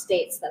trump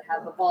states that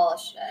have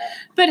abolished it.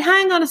 But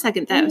hang on a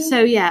second, though.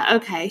 So,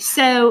 okay.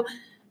 So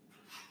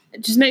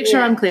just make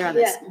sure I'm clear on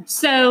this.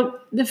 So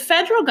the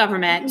federal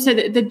government, so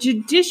the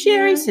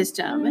judiciary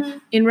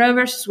system in Roe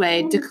versus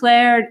Wade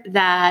declared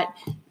that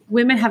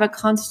women have a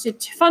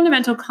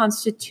fundamental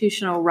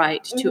constitutional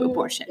right to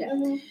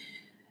abortion.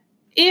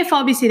 If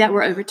obviously that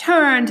were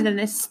overturned, then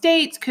the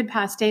states could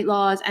pass state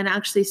laws, and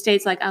actually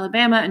states like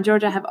Alabama and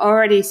Georgia have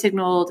already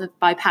signaled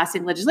by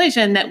passing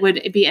legislation that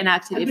would be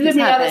enacted if this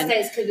happened,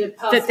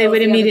 that they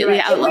would immediately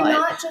outlaw it. It would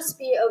not just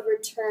be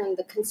overturned.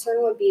 The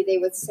concern would be they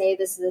would say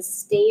this is a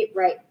state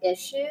right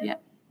issue,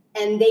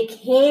 and they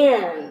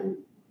can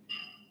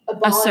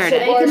assert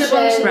it.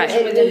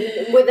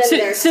 Right. Within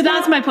their so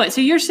that's my point.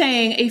 So you're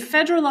saying a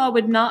federal law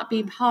would not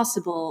be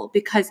possible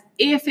because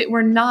if it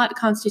were not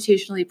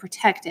constitutionally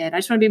protected, I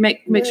just want to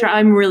make sure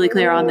I'm really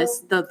clear on this,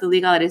 the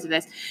legalities of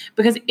this,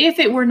 because if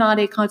it were not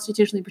a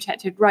constitutionally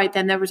protected right,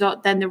 then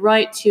the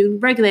right to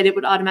regulate it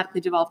would automatically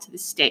devolve to the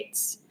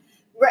states.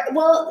 Right.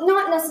 Well,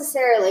 not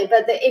necessarily,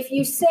 but if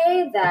you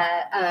say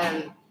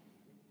that,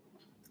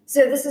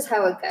 so this is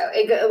how it go.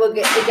 It will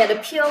get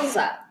appeals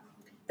up.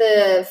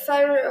 The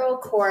federal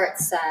court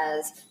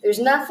says there's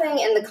nothing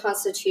in the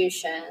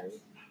Constitution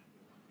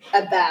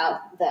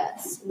about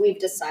this. We've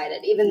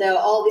decided, even though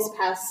all these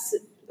past,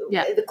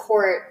 the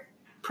court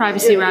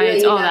privacy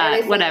rights, all that,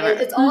 everything. Whatever.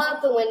 It's all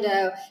out the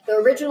window. The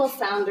original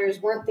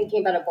founders weren't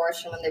thinking about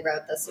abortion when they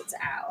wrote this. It's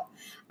out.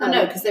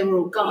 No, because they were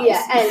all guys.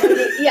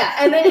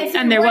 And then if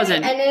and there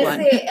wasn't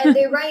one.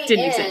 They write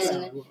Didn't in exist.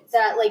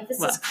 that like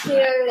this is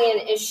clearly an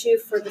issue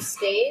for the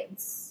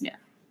states. Yeah.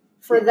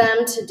 For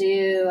them to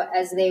do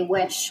as they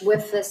wish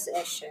with this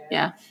issue.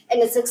 Yeah.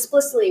 And it's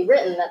explicitly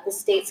written that the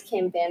states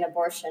can ban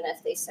abortion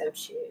if they so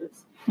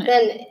choose.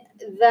 Yeah.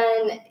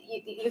 Then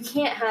you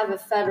can't have a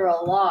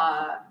federal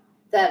law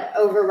that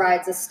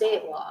overrides a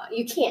state law.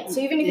 You can't. So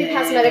even if you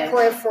pass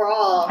Medicare for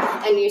all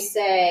and you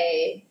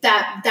say...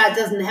 That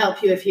doesn't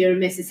help you if you're in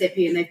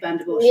Mississippi and they've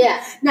banned abortion.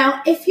 Yeah.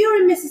 Now, if you're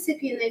in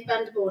Mississippi and they've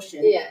banned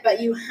abortion,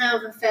 but you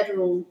have a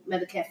federal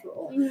Medicare for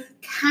all,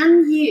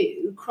 can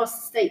you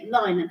cross the state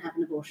line and have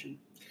an abortion?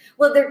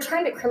 Well, they're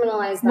trying to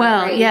criminalize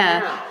that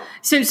now.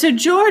 So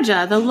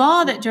Georgia, the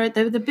law that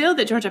the bill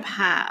that Georgia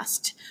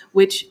passed,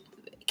 which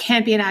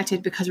can't be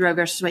enacted because Roe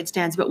versus Wade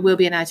stands, but will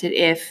be enacted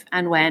if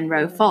and when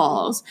Roe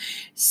falls,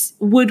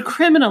 would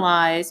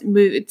criminalize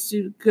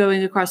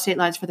going across state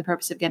lines for the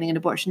purpose of getting an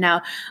abortion.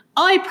 Now,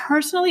 I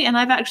personally, and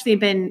I've actually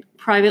been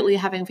privately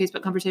having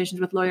Facebook conversations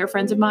with lawyer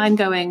friends of mine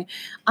going,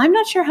 I'm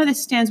not sure how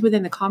this stands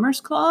within the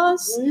Commerce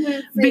Clause.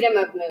 Freedom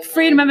of movement.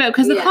 Freedom of movement,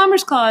 because the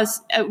Commerce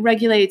Clause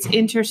regulates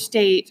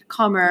interstate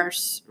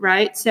commerce,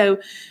 right? So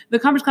the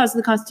Commerce Clause of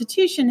the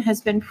Constitution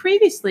has been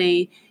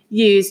previously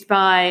used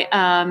by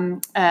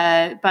the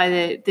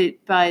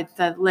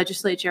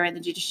legislature and the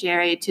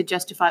judiciary to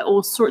justify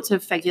all sorts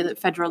of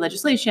federal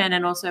legislation,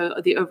 and also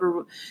the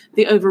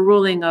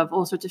overruling of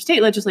all sorts of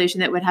state legislation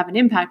that would have an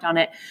impact on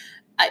it.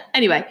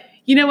 Anyway,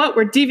 you know what?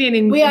 We're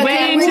deviating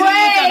way into the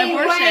on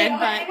abortion,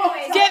 but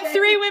get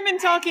three women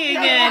talking,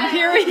 and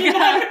here we go.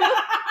 But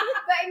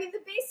I mean, the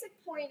basic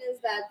point is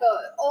that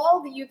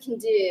all that you can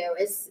do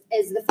is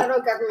the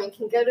federal government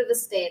can go to the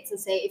states and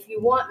say, if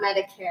you want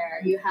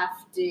Medicare, you have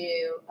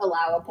to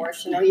allow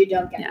abortion, or you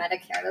don't get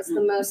Medicare. That's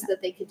the most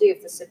that they could do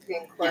if the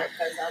Supreme Court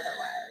goes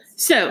otherwise.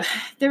 So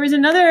there is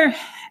another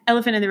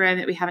elephant in the room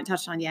that we haven't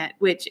touched on yet,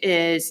 which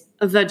is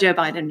the Joe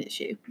Biden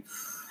issue.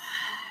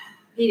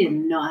 He did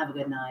not have a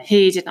good night.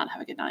 He did not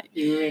have a good night.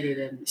 He really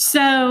didn't.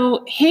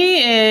 So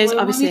he is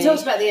obviously... When we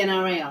talked about the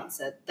NRA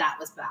answer, that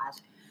was bad.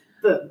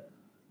 But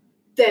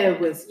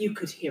you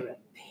could hear a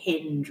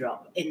pin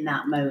drop in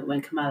that moment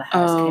when Kamala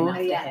Harris came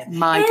after him.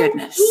 My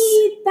goodness.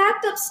 He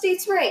backed up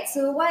states' rights.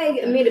 So why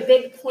I made a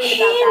big point about that.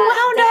 He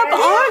wound up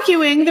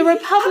arguing the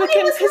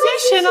Republican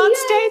position on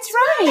states'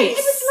 rights. It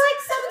was like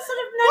some sort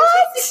of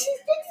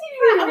 1960s Dixie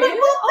rap. I'm like,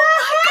 what the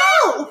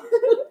hell?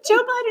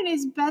 Joe Biden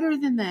is better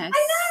than this.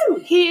 I know.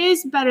 He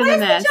is better than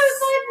this. Where's the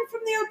Joe Biden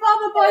from the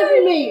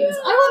Obama-Biden memes?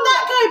 I want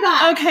that guy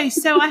back. Okay,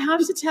 so I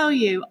have to tell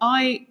you,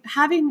 I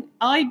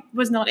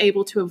was not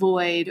able to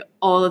avoid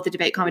all of the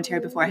debate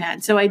commentary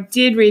beforehand. So I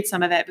did read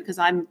some of it because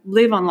I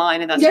live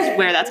online and that's just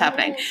where that's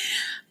happening.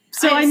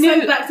 So I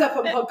knew so backed up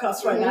on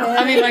podcasts right now.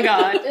 I mean, my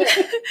God.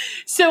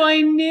 So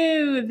I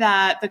knew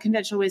that the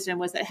conventional wisdom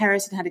was that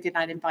Harris had a good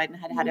night and Biden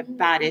had a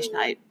bad-ish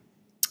night.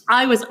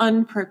 I was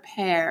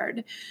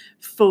unprepared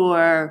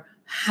for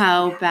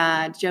how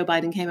bad Joe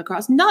Biden came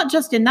across, not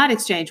just in that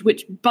exchange,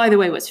 which, by the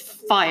way, was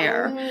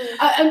fire.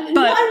 But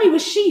not only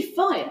was she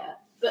fire,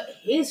 but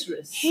his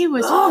response. He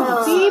was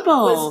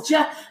feeble. It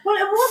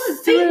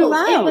wasn't feeble.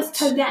 It was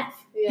tone deaf.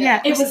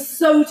 Yeah. It was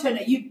so tone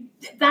deaf.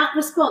 That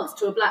response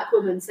to a black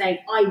woman saying,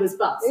 I was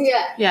bust.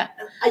 Yeah.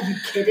 Are you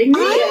kidding me?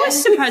 I was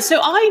surprised.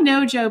 So I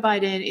know Joe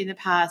Biden in the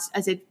past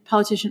as a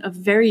politician of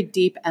very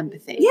deep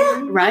empathy.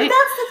 Yeah. Right? And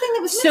that's the thing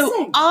that was missing.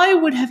 So I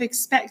would have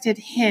expected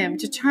him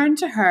to turn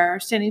to her,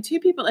 standing 2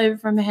 people over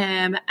from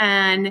him,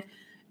 and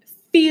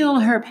feel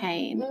her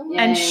pain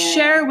and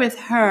share with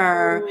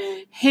her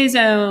his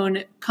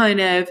own kind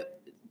of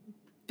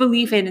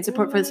belief in and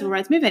support for the civil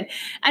rights movement.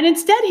 And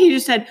instead he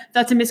just said,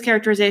 that's a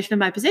mischaracterization of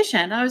my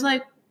position. I was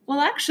like, well,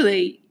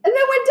 actually, and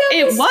then went down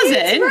it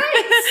wasn't.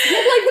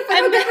 Like the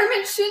federal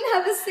government shouldn't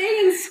have a say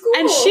in schools.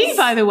 And she,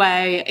 by the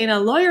way, in a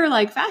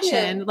lawyer-like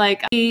fashion,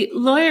 like the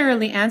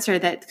lawyerly answer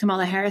that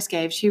Kamala Harris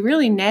gave, she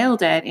really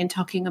nailed it in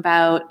talking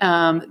about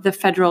the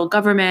federal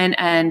government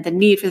and the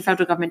need for the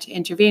federal government to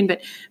intervene.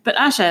 But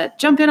Asha,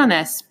 jump in on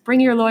this.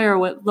 Bring your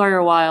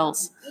lawyer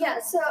wiles.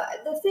 Yeah, so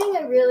the thing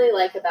I really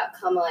like about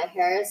Kamala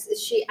Harris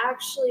is she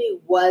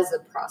actually was a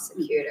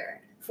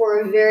prosecutor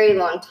for a very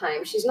long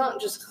time. She's not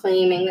just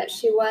claiming that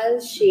she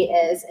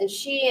is. And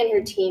she and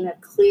her team have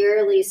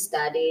clearly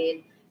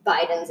studied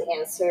Biden's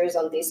answers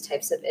on these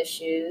types of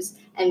issues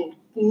and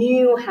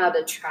knew how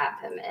to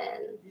trap him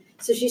in.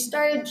 So she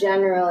started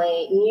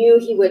generally, knew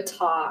he would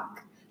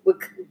talk,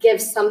 would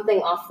give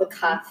something off the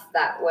cuff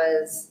that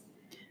was...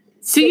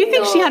 So you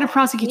think she had a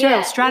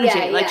prosecutorial strategy?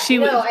 I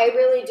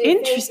really do.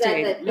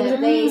 Interesting. Think that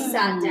they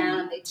sat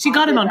down. She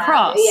got him on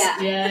cross.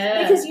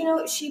 Yeah. Because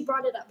she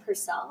brought it up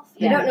herself.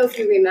 I don't know if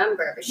you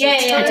remember, but she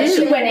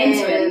went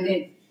into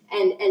it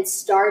and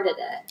started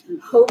it,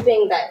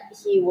 hoping that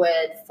he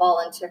would fall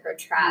into her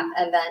trap,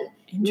 and then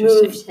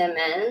moved him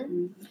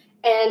in.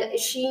 And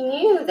she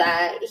knew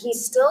that he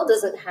still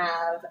doesn't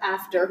have,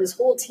 after his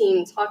whole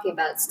team talking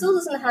about it, still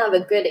doesn't have a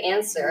good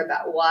answer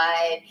about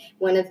why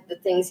one of the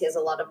things he has a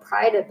lot of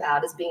pride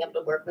about is being able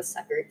to work with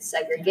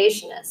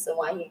segregationists and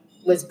why he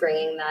was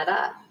bringing that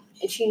up.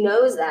 And she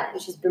knows that,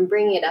 and she's been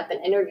bringing it up in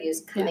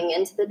interviews coming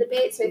into the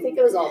debate. So I think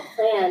it was all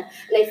planned.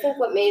 And I think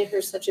what made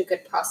her such a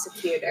good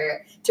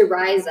prosecutor to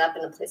rise up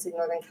in a place like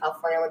Northern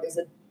California where there's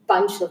a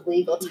bunch of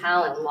legal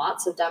talent,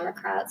 lots of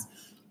Democrats,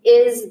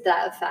 is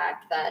that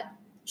fact that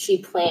she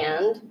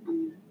planned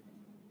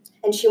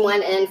and she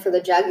went in for the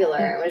jugular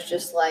and was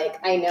just like,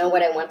 I know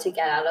what I want to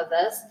get out of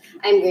this.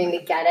 I'm going to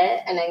get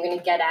it, and I'm going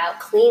to get out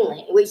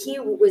cleanly. He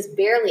was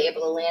barely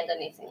able to land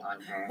anything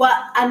on her.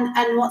 Well,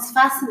 and what's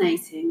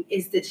fascinating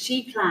is that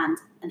she planned,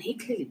 and he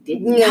clearly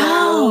didn't.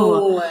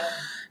 No.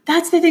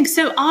 That's the thing.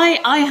 So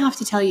I have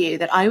to tell you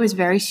that I was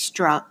very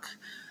struck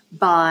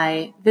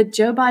by the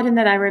Joe Biden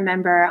that I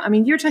remember. I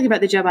mean, you're talking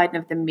about the Joe Biden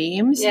of the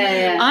memes.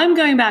 Yeah. I'm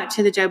going back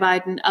to the Joe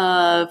Biden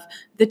of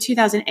the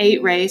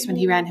 2008 race when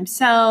he ran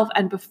himself,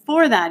 and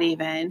before that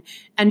even,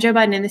 and Joe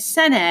Biden in the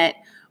Senate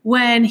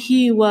when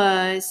he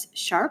was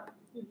sharp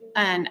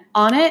and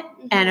on it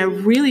and a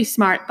really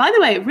smart, by the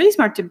way, really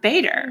smart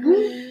debater.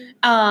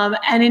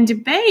 And in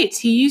debates,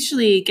 he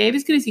usually gave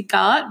as good as he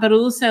got, but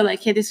also like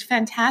he had this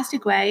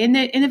fantastic way in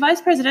the vice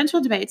presidential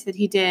debates that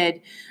he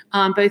did,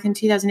 both in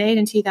 2008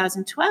 and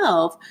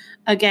 2012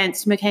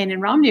 against McCain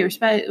and Romney,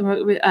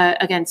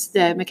 against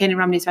McCain and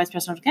Romney's vice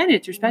presidential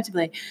candidates,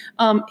 respectively.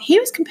 He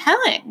was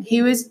compelling.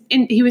 He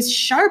was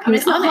sharp.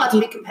 It's not hard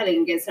to be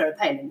compelling against Sarah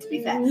Palin, to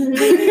be fair.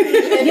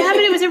 Yeah,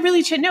 but it was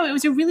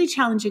a really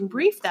challenging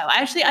brief, though.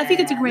 I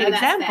think it's a great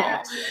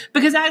example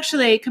because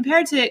actually,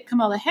 compared to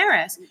Kamala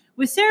Harris,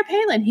 with Sarah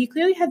Palin, he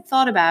clearly had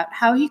thought about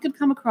how he could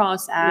come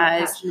across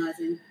as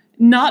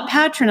not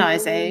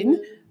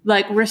patronizing,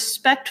 like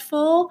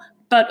respectful,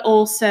 but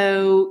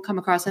also come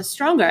across as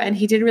stronger. And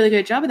he did a really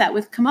good job of that.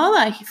 With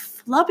Kamala, he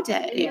flubbed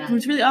it. It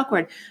was really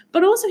awkward.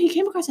 But also he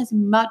came across as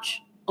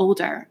much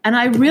older. And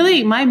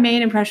my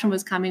main impression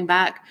was coming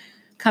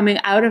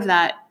out of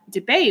that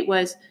debate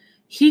was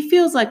he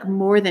feels like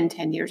more than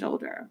 10 years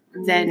older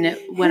than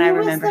when I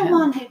remember him. Who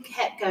was the one who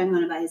kept going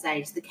on about his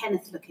age? The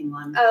Kenneth-looking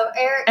one. Oh,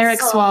 Eric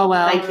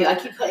Swalwell. Thank you. I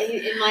keep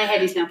in my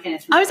head he's now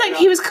Kenneth. I was like,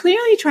 he was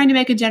clearly trying to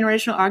make a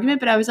generational argument,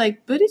 but I was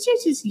like,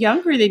 Buttigieg is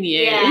younger than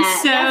you. Yeah,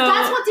 so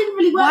that's what didn't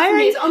really work for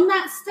me. On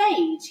that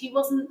stage, he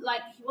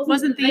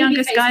wasn't the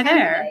youngest guy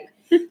there.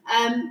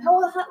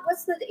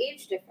 What's the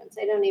age difference?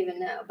 I don't even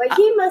know. But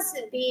he must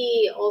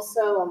be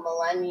also a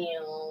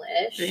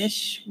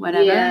millennial-ish.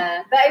 Whatever.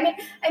 Yeah. But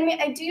I mean,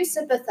 I do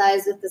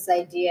sympathize with this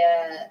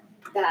idea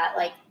that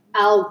like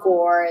Al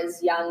Gore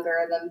is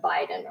younger than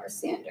Biden or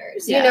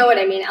Sanders. You know what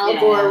I mean? Al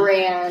Gore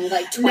ran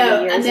like 20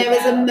 years ago. And there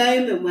was a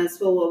moment when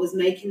Swalwell was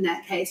making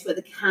that case where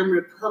the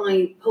camera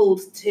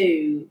pulled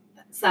to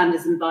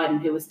Sanders and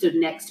Biden, who were stood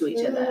next to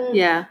each other.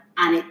 Yeah.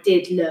 And it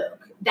did look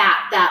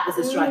that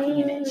was a striking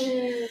image.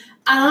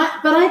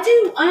 But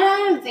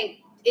I don't think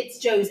it's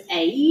Joe's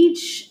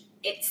age.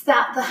 It's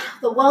that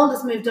the world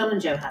has moved on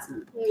and Joe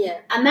hasn't. Yeah.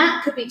 And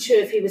that could be true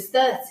if he was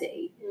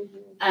 30,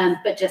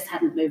 but just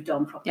hadn't moved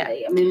on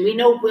properly. Yeah. I mean, we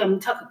know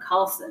Tucker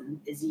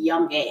Carlson is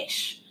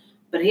youngish,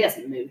 but he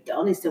hasn't moved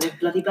on. He's still with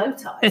bloody bow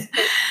ties.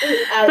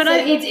 But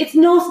it's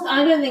not.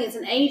 I don't think it's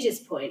an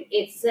ageist point.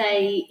 It's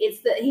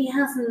that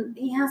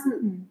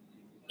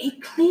he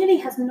clearly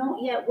has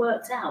not yet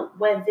worked out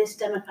where this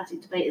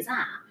Democratic debate is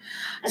at.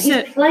 And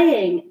he's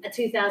playing a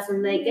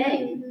 2008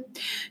 game.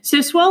 So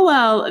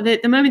Swalwell,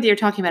 the moment that you're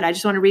talking about, I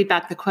just want to read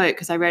back the quote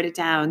because I wrote it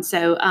down.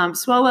 So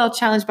Swalwell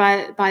challenged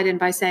Biden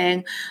by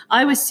saying,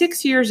 I was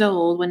 6 years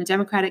old when a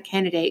Democratic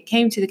candidate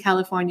came to the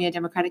California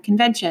Democratic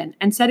Convention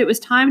and said it was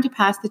time to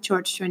pass the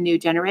torch to a new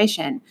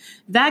generation.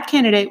 That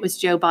candidate was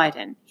Joe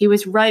Biden. He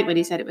was right when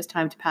he said it was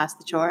time to pass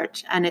the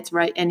torch, and it's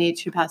right, and he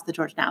should pass the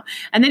torch now.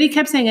 And then he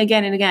kept saying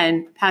again and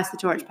again, pass the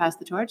torch, pass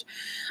the torch.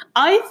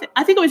 I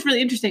think it was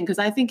really interesting because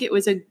I think it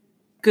was a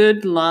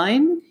good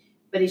line.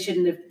 But he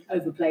shouldn't have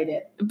overplayed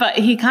it. But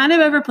he kind of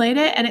overplayed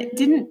it, and it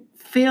didn't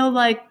feel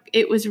like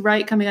it was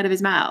right coming out of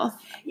his mouth.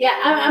 Yeah,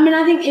 I mean,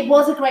 I think it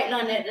was a great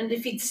line, and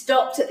if he'd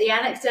stopped at the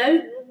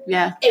anecdote,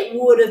 it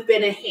would have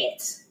been a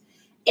hit.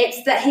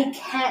 It's that he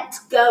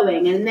kept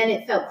going, and then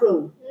it felt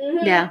cruel.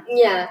 Mm-hmm. Yeah,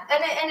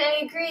 and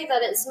I agree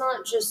that it's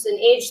not just an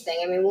age thing.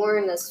 I mean,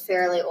 Warren is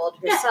fairly old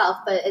herself,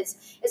 but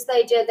it's the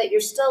idea that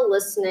you're still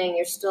listening,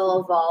 you're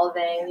still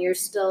evolving, you're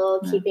still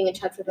keeping in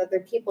touch with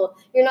other people.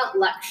 You're not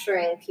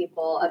lecturing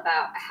people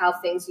about how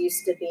things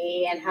used to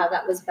be and how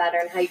that was better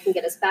and how you can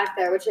get us back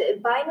there. Which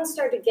Biden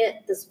started to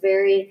get this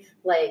very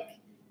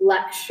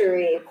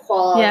luxury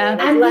quality. Yeah.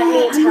 Let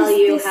me tell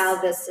you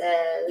how this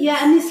is. Yeah,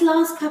 and this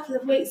last couple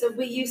of weeks,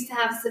 we used to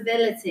have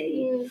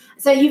civility.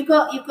 So you've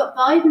got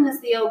Biden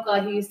as the old guy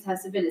who used to have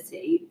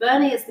civility,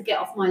 Bernie as the get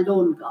off my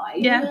lawn guy.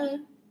 Yeah.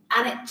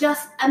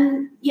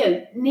 And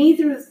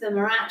neither of them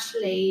are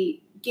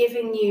actually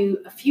giving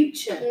you a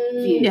future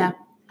view. Yeah.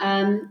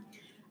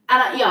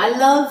 I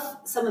love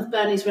some of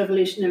Bernie's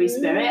revolutionary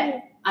spirit.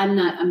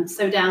 I'm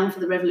so down for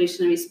the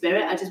revolutionary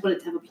spirit. I just want it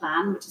to have a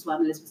plan, which is why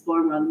I'm Elizabeth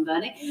Warren rather than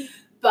Bernie.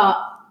 But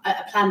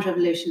a planned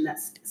revolution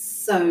that's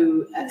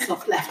so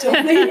soft left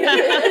on me.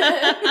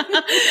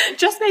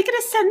 Just make it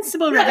a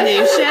sensible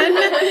revolution.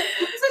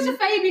 Such a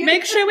baby.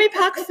 Make sure we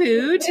pack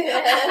food.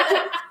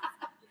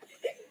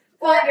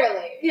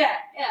 Orderly. Yeah.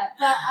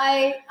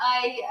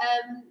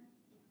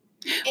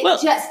 But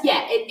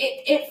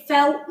it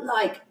felt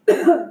like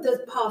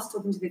the past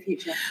talking to the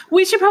future.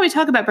 We should probably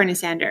talk about Bernie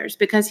Sanders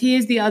because he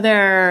is the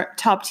other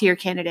top tier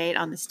candidate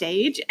on the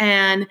stage.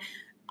 And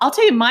I'll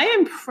tell you, my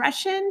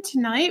impression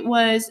tonight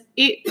was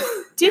it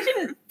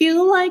didn't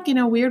feel like, in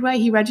a weird way,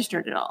 he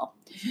registered at all.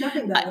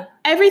 Nothing better.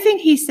 Everything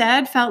he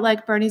said felt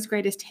like Bernie's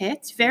greatest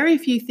hits. Very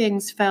few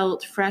things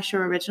felt fresh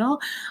or original.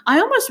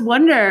 I almost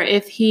wonder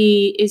if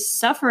he is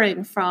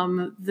suffering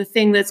from the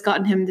thing that's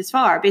gotten him this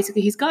far.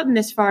 Basically, he's gotten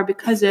this far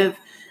because of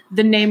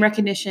the name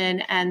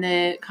recognition and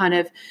the kind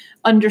of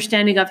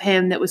understanding of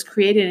him that was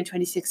created in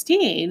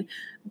 2016.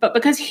 But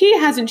because he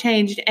hasn't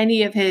changed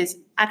any of his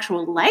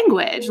actual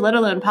language, let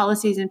alone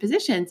policies and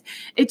positions,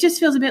 it just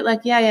feels a bit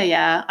like,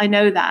 yeah, I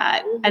know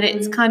that. Mm-hmm. And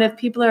it's kind of,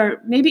 people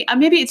are, maybe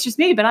it's just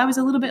me, but I was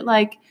a little bit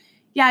like,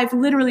 yeah, I've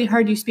literally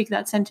heard you speak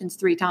that sentence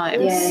 3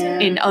 times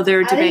in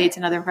other debates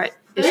and other issues.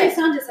 Bernie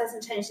Sanders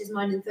hasn't changed his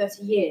mind in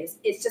 30 years.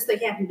 It's just like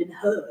he hasn't been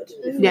heard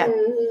before. Yeah.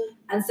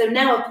 And so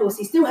now, of course,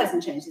 he still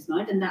hasn't changed his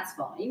mind, and that's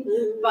fine.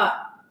 But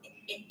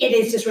it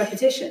is just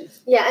repetition.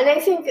 Yeah, and I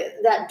think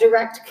that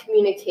direct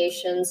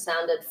communication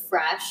sounded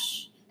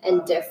fresh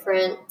and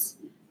different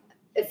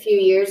a few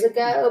years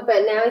ago,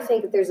 but now I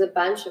think that there's a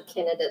bunch of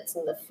candidates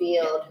in the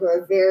field who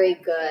are very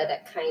good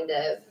at kind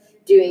of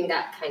doing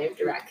that kind of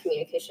direct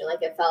communication.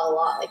 Like, it felt a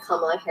lot like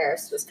Kamala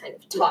Harris was kind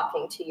of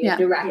talking to you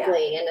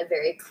directly in a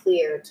very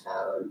clear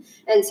tone.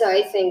 And so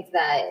I think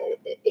that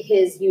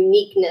his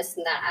uniqueness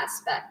in that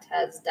aspect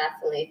has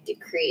definitely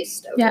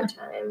decreased over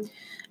time.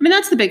 I mean,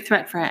 that's the big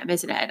threat for him,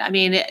 isn't it? I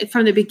mean,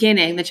 from the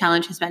beginning, the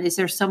challenge has been, is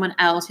there someone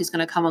else who's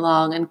going to come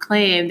along and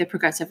claim the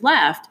progressive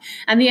left?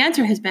 And the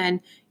answer has been,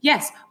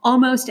 yes,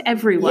 almost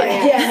everyone.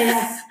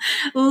 Yes.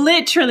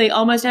 Literally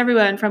almost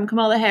everyone, from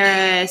Kamala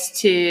Harris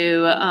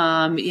to,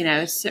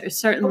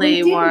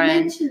 certainly Warren. We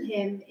didn't mention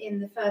him in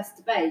the first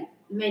debate,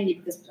 mainly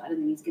because I don't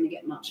think he's going to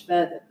get much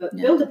further. But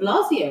Bill de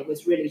Blasio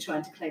was really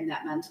trying to claim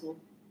that mantle,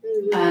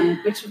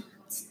 which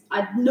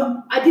I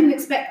didn't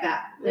expect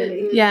that,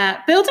 really.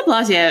 Yeah, Bill de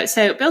Blasio.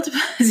 So Bill de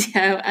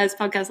Blasio, as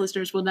podcast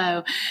listeners will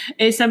know,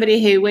 is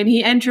somebody who, when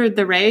he entered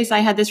the race, I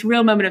had this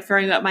real moment of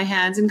throwing up my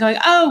hands and going,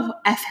 oh,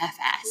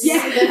 FFS.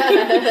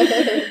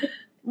 Yeah.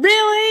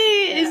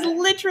 Really? Is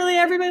literally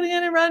everybody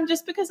going to run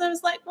just because I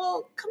was like,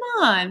 well, come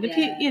on. What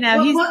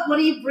are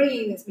you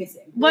bringing that's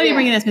missing? What are you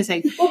bringing that's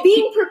missing? Well,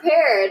 being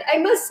prepared. I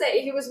must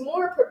say, he was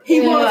more prepared.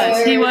 He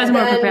was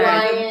more prepared.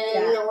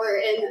 Ryan or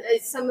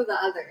some of the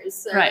others.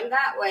 So in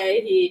that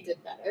way, he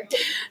did better.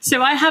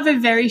 So I have a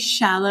very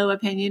shallow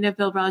opinion of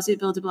Bill de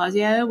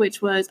Blasio,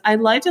 which was, I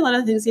liked a lot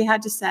of the things he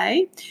had to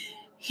say.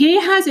 He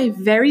has a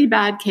very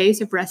bad case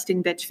of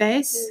resting bitch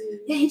face.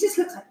 Yeah, he just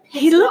looks like pissed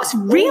off. He looks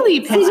really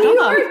pissed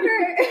off.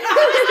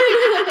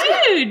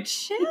 Dude,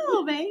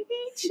 chill, baby.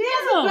 Chill.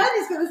 Yeah,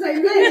 Bernie's got the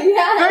same thing.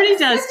 Bernie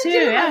does too,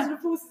 yeah.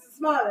 Forces a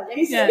smile at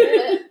least. Yeah.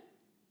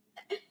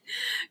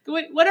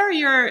 What are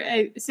your...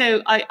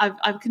 so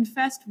I've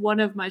confessed one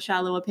of my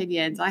shallow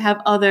opinions. I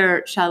have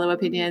other shallow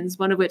opinions,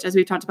 one of which, as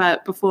we've talked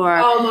about before...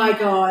 Oh, my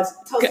God.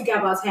 Tulsi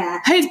Gabbard's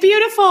hair. It's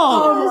beautiful.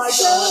 Oh, my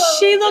God.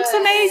 She looks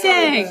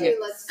amazing. She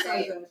looks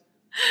so good.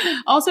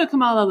 Also,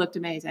 Kamala looked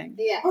amazing.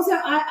 Yeah. Also,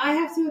 I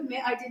have to admit,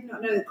 I did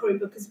not know that Cory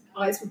Booker's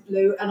eyes were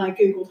blue, and I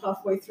Googled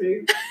halfway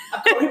through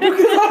Cory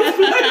Booker's eyes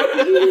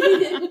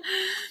blue.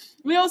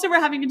 We also were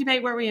having a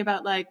debate, weren't we,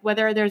 about like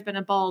whether there's been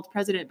a bald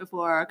president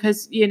before?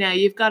 Because,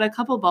 you've got a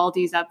couple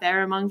baldies up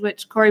there, among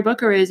which Cory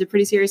Booker is a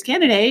pretty serious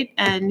candidate,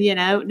 and,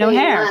 no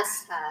hair.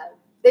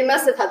 They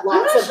must have had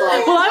lots of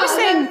baldies. Well, I was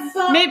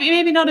saying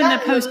maybe not in the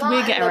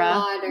post-wig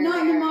era.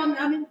 Not in the modern.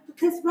 I mean,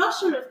 because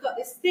Russia have got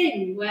this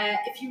thing where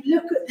if you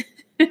look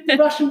at the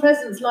Russian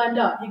presidents lined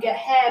up, you get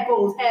hair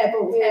balls, hair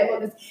balls, hair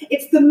balls.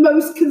 It's the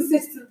most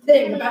consistent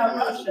thing about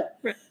Russia.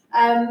 Right.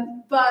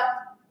 But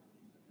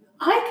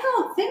I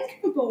can't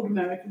think of a bald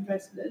American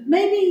president.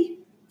 Maybe.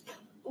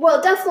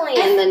 Well, definitely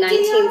in the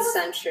 19th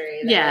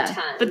century.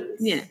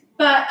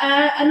 But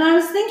and I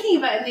was thinking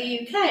about in the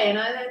UK, and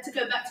I had to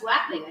go back to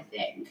Attlee, I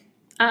think.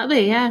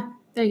 Attlee, yeah.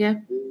 There you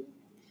go.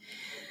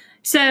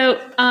 So,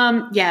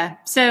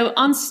 So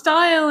on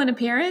style and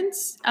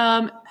appearance,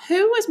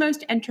 who was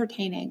most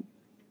entertaining?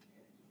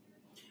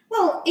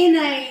 Well, in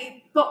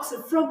a box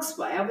of frogs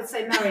way, I would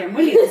say Marianne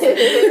Williamson.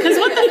 Because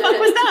what the fuck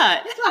was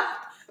that?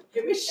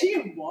 Who is she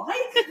and why?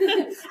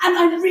 And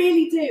I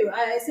really do.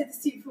 I said this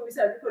to you before we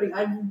started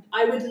recording.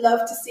 I would love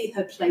to see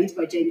her played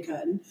by Jane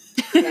Curtin.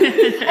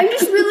 I'm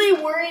just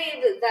really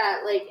worried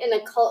that, like, in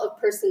a cult of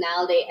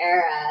personality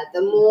era,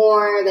 the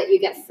more that you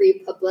get free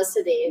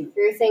publicity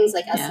through things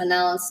like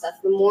SNL and stuff,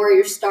 the more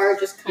your star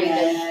just kind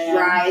of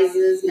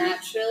rises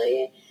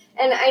naturally.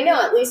 And I know,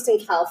 at least in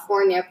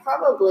California,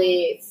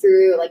 probably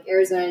through like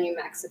Arizona, New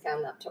Mexico,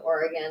 and up to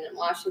Oregon and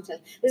Washington,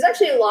 there's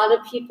actually a lot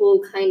of people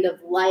who kind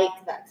of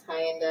like that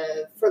kind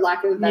of, for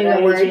lack of a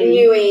better word,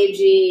 new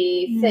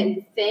agey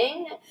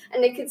thing.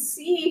 And I could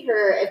see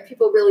her, if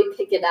people really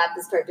pick it up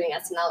and start doing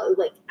SNL,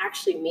 like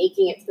actually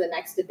making it to the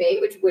next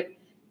debate, which would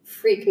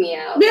freak me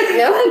out. I'd be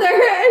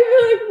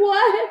like,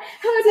 what?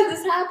 How did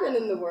this happen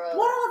in the world?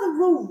 What are the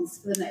rules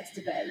for the next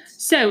debate?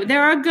 So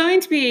there are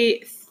going to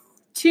be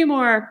 2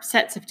 more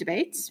sets of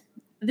debates.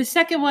 The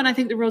second one, I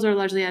think the rules are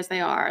largely as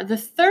they are. The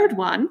third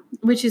one,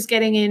 which is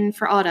getting in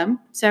for autumn.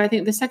 So I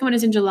think the second one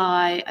is in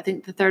July. I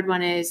think the third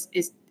one is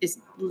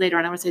later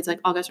on. I want to say it's like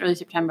August, early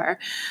September.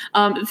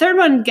 The third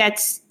one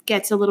gets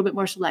a little bit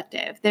more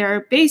selective.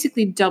 They're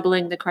basically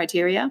doubling the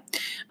criteria.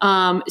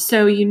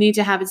 So you need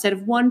to have, instead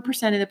of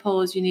 1% in the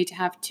polls, you need to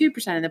have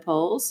 2% in the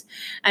polls.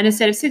 And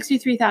instead of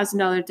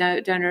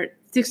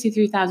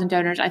 $63,000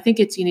 donors, I think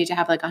you need to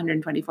have like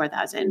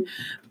 124,000.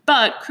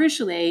 But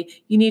crucially,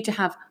 you need to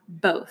have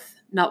both,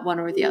 not one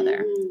or the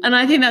other. And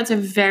I think that's a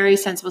very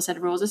sensible set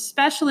of rules,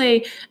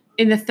 especially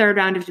in the third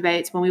round of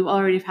debates when we've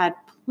already had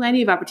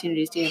plenty of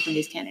opportunities to hear from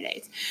these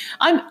candidates.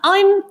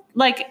 I'm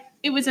like,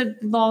 it was a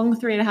long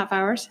 3.5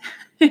 hours.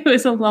 It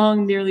was a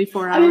long, nearly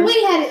 4 hours. I mean,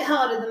 we had it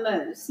harder than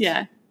most.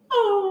 Yeah.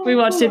 We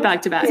watched it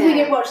back to back. So we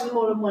didn't watch them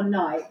all in one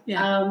night.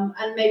 Yeah.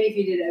 And maybe if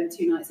you did it over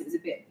 2 nights, it was a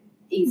bit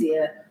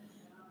easier.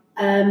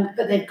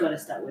 But they've got to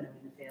start winning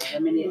in the field. I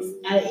mean, it's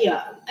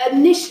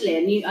initially,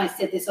 and I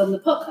said this on the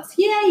podcast.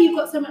 Yeah, you've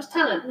got so much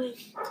talent.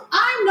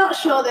 I'm not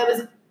sure there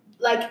was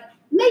like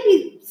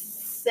maybe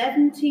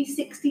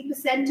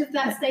 70-60% of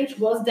that stage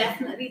was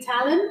definitely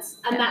talent,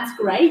 and that's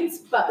great.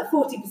 But the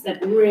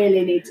 40%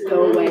 really need to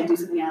go away and do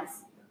something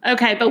else.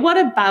 Okay, but what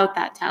about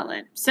that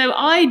talent? So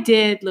I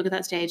did look at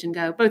that stage and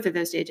go, both of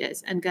those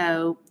stages, and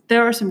go,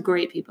 there are some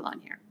great people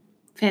on here,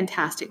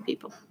 fantastic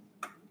people.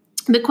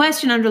 The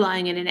question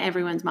underlying it in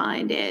everyone's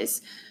mind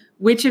is,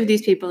 which of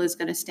these people is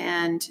going to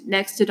stand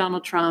next to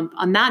Donald Trump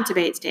on that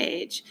debate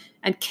stage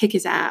and kick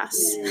his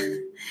ass? Yeah.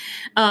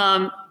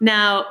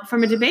 Now,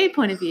 from a debate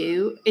point of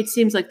view, it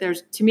seems like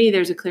there's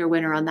a clear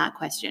winner on that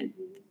question.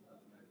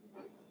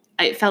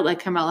 It felt like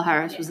Kamala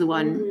Harris was the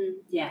one.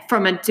 Yeah.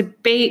 From a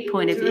debate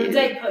point of view,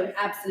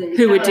 absolutely,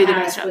 who would do the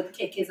best job? Would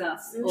kick his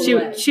ass.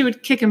 She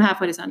would kick him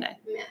halfway to Sunday.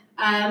 Yeah.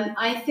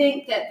 I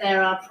think that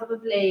there are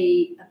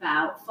probably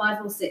about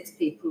 5 or 6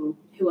 people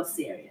who are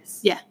serious.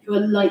 Yeah. Who are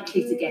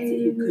likely to get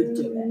it, who could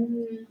do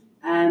it.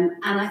 And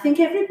I think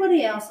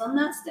everybody else on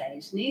that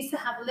stage needs to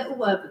have a little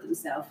word with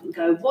themselves and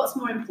go, what's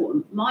more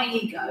important, my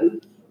ego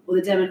or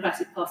the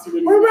Democratic Party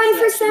winning? Or run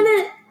for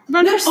Senate.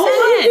 Run for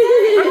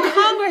Senate, or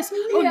Congress,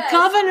 or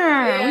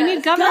governor. Yes. We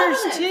need governors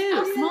too.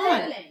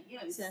 Absolutely.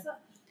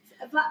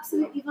 Come on.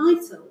 Absolutely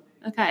vital.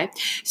 Okay.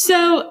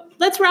 So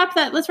let's wrap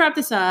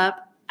this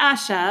up.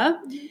 Asha,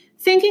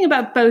 thinking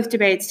about both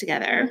debates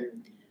together,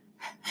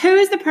 who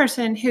is the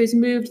person who's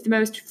moved the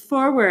most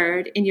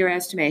forward in your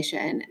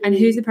estimation, and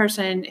who's the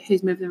person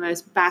who's moved the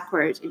most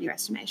backward in your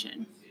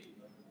estimation?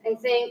 I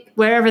think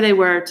wherever they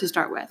were to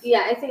start with.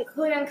 Yeah, I think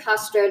Julian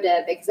Castro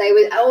did, because I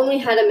only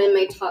had him in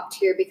my top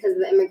tier because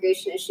of the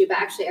immigration issue. But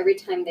actually, every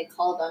time they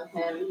called on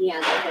him, he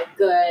had like a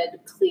good,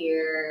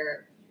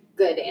 clear,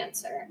 good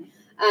answer.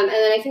 And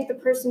then I think the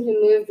person who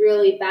moved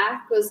really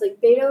back was like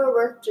Beto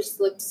O'Rourke.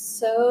 Just looked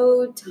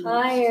so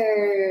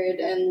tired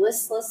and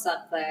listless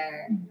up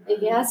there. And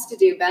he has to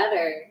do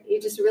better. He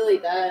just really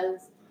does.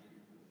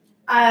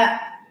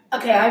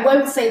 Okay, I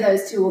won't say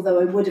those 2,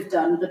 although I would have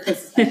done,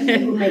 because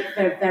it will make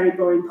very, very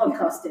boring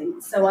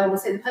podcasting. So I will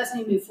say the person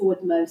who moved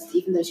forward most,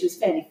 even though she was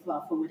fairly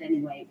far forward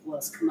anyway,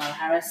 was Kamala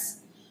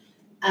Harris.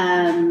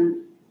 The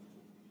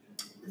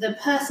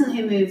person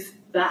who moved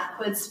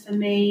backwards for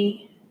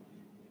me,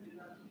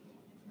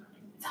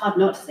 it's hard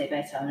not to say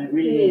Beto, and it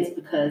really is,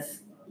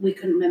 because we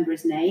couldn't remember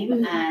his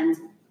name. And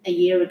a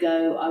year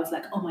ago, I was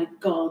like, oh my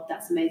God,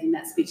 that's amazing.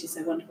 That speech is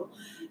so wonderful.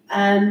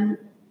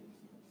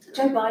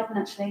 Joe Biden,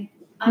 actually.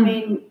 I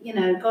mean,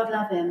 God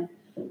love him.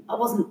 I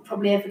wasn't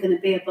probably ever going to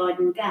be a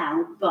Biden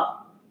gal, but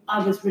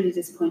I was really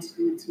disappointed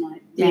in him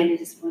tonight. Really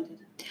disappointed.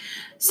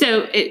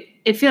 So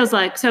it feels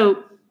like,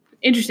 so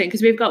interesting,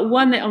 because we've got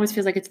one that almost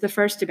feels like it's the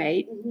first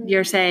debate.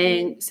 You're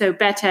saying, so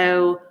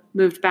Beto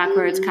moved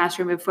backwards,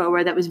 Castro moved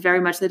forward. That was very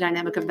much the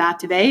dynamic of that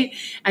debate.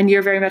 And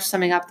you're very much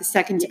summing up the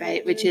second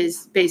debate, which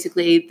is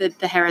basically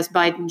the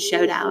Harris-Biden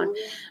showdown.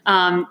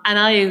 And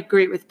I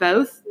agree with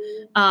both.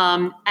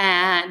 And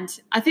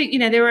I think,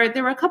 there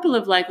were a couple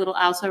of like little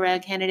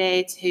also-ran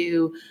candidates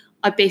who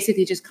I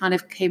basically just kind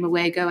of came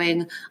away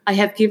going, I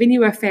have given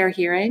you a fair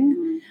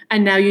hearing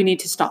and now you need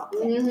to stop.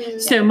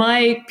 So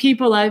my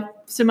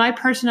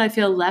person I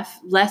feel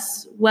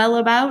less well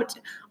about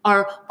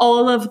are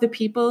all of the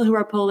people who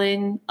are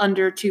polling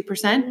under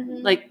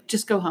 2%. Like,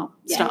 just go home,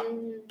 stop,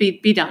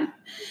 be done.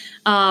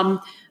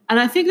 And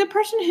I think the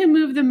person who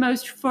moved the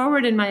most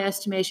forward in my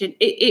estimation,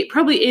 it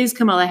probably is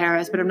Kamala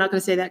Harris, but I'm not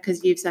going to say that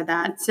because you've said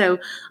that. So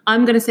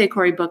I'm going to say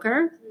Cory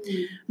Booker,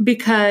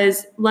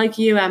 because like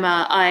you,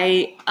 Emma,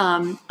 I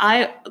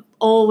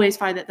always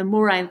find that the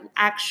more I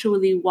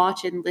actually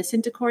watch and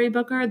listen to Cory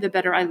Booker, the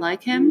better I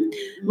like him.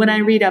 When I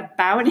read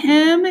about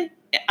him,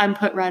 I'm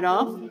put right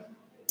off.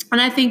 And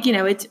I think,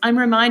 I'm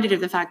reminded of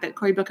the fact that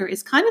Cory Booker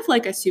is kind of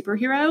like a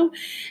superhero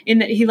in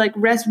that he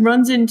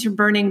runs into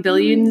burning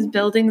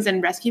buildings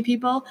and rescue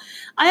people.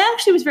 I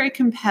actually was very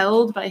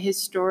compelled by his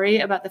story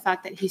about the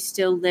fact that he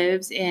still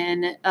lives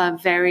in a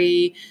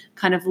very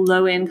kind of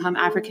low-income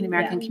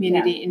African-American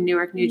community in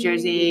Newark, New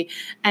Jersey.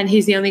 And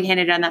he's the only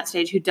candidate on that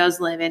stage who does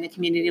live in a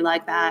community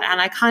like that.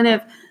 And I kind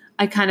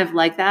of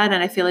like that.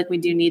 And I feel like we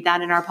do need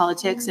that in our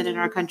politics and in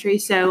our country.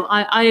 So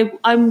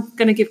I'm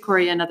going to give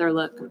Cory another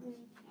look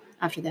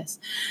after this.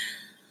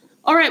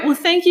 All right. Well,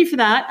 thank you for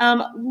that.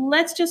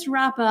 Let's just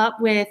wrap up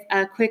with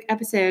a quick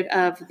episode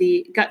of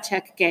the Gut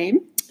Check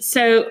game.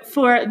 So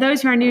for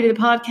those who are new to the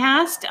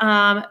podcast,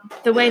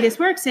 the way this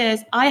works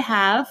is I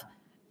have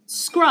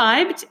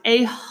scribed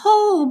a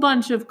whole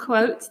bunch of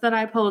quotes that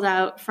I pulled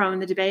out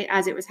from the debate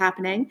as it was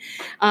happening.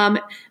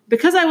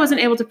 Because I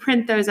wasn't able to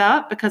print those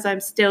up because I'm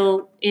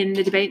still in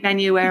the debate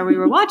venue where we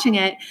were watching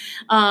it,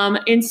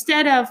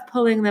 instead of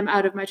pulling them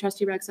out of my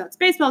trusty Red Sox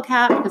baseball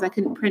cap because I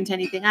couldn't print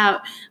anything out,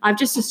 I've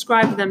just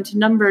ascribed them to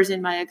numbers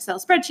in my Excel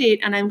spreadsheet,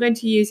 and I'm going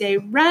to use a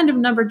random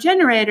number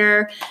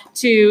generator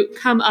to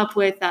come up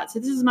with that. So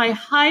this is my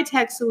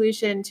high-tech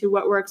solution to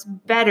what works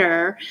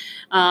better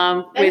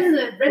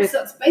with Red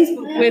Sox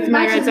baseball cap. With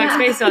my Red Sox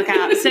baseball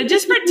cap. So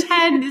just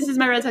pretend this is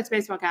my Red Sox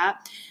baseball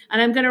cap,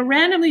 and I'm going to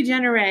randomly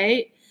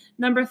generate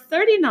number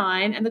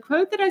 39, and the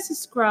quote that I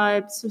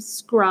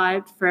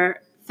subscribed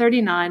for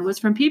 39 was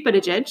from Pete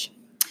Buttigieg,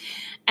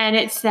 and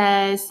it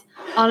says,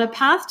 on a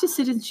path to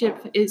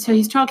citizenship, so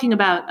he's talking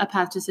about a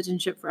path to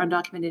citizenship for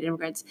undocumented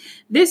immigrants,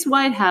 this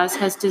White House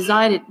has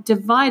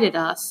divided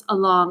us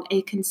along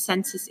a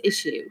consensus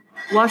issue.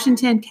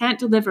 Washington can't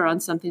deliver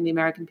on something the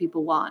American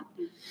people want.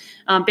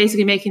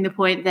 Basically making the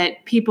point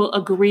that people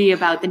agree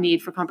about the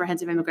need for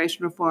comprehensive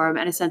immigration reform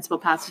and a sensible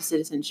path to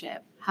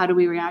citizenship. How do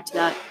we react to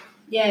that?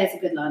 Yeah, it's a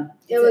good line.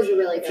 It was a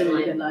really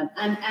good line.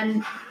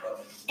 And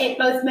it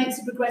both makes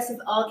a progressive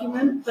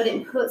argument, but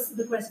it puts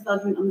the progressive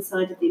argument on the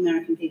side of the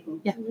American people.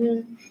 Yeah.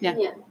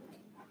 Yeah.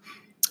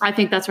 I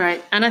think that's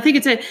right. And I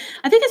think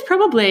it's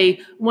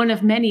probably one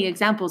of many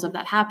examples of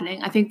that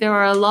happening. I think there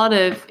are a lot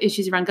of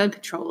issues around gun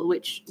control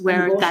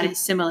where that is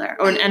similar,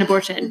 and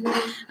abortion.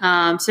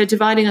 So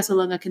dividing us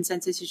along a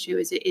consensus issue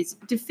is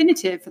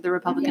definitive for the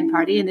Republican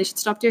Party, and they should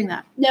stop doing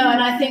that. No,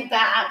 and I think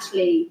that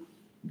actually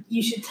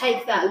you should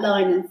take that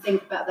line and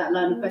think about that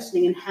line of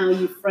questioning and how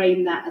you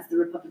frame that as the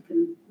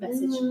Republican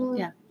message.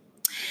 Yeah.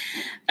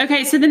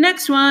 Okay, so the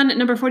next one,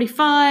 number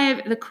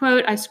 45, the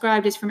quote I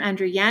scribed is from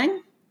Andrew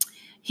Yang.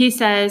 He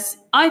says,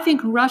 I think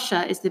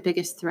Russia is the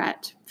biggest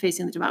threat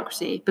facing the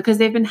democracy because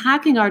they've been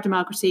hacking our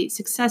democracy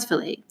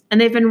successfully,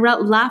 and they've been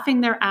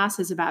laughing their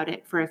asses about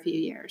it for a few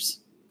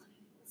years.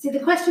 See, the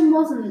question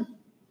wasn't,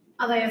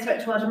 are they a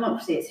threat to our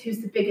democracy? It's who's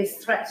the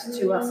biggest threat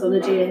to us on a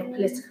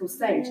geopolitical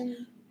stage.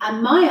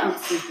 And my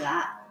answer to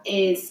that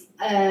is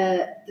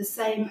the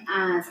same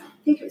as, I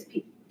think it was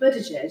Pete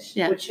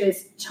Buttigieg, which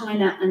is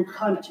China and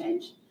climate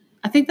change.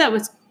 I think that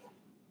was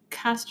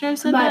Castro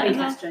said that. Might be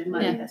Castro.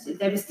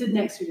 They were stood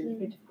next to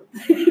each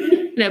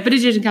other. No,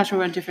 Buttigieg and Castro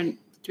were on different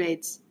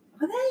debates.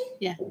 Were they?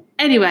 Yeah.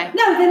 Anyway.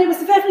 No, then it was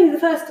definitely the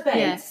first debate.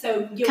 Yeah.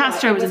 So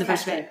Castro was in the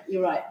first debate.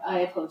 You're right. I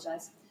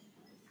apologise.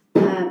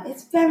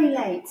 It's very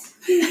late.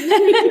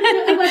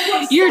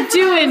 You're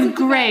doing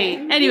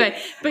great. Anyway,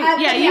 but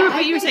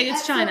you were saying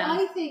it's China.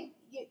 So I think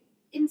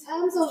in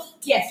terms of,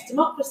 yes,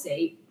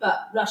 democracy,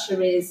 but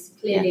Russia is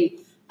clearly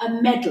a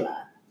meddler.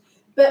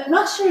 But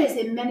Russia is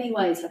in many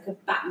ways like a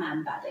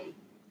Batman baddie.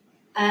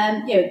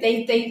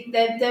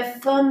 They're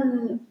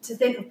fun to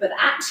think of, but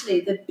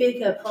actually the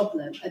bigger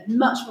problem, and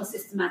much more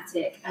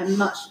systematic and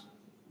much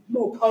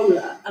more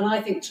polar, and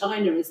I think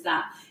China is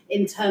that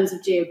in terms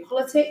of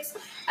geopolitics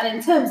and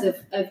in terms of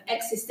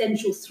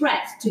existential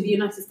threat to the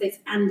United States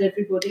and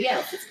everybody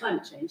else, it's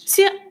climate change.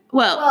 So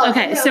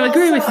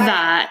agree with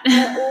that.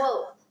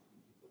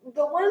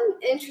 The one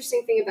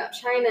interesting thing about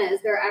China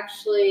is they're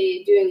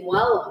actually doing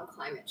well on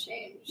climate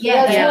change.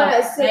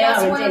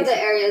 That's one of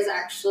the areas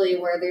actually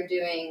where they're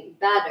doing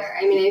better.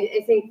 I mean,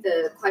 I think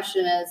the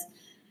question is,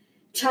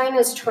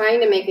 China's trying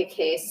to make a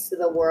case to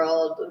the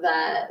world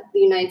that the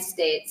United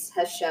States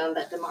has shown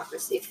that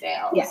democracy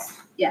fails.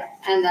 Yeah.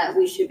 And that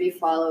we should be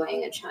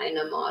following a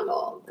China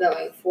model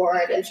going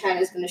forward. And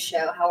China's going to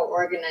show how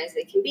organized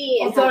they can be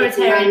and how they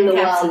can run the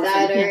world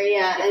better.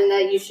 And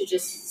that you should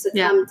just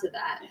succumb to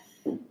that.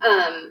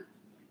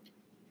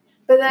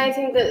 But then I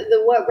think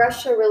that what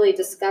Russia really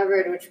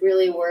discovered, which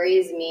really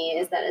worries me,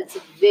 is that it's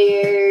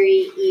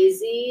very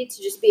easy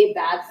to just be a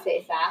bad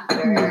faith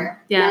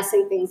actor,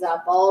 messing things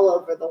up all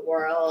over the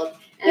world.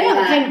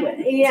 And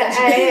penguin.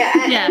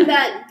 And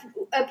that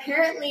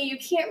apparently you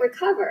can't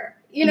recover.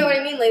 You know what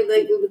I mean? Like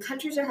the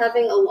countries are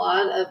having a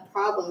lot of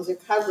problems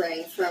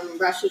recovering from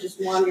Russia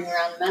just wandering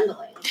around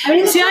meddling. I mean,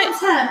 in the short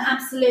term,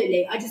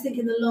 absolutely. I just think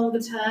in the longer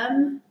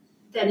term,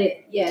 then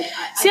it,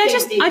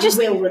 I just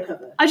will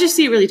recover. I just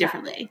see it really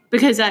differently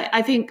because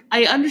I think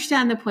I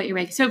understand the point you're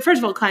making. So first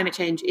of all, climate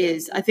change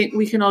is, I think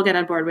we can all get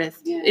on board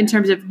with, in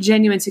terms of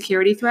genuine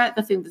security threat,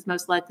 the thing that's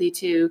most likely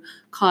to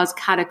cause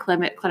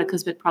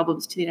cataclysmic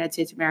problems to the United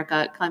States of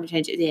America. Climate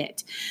change is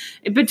it.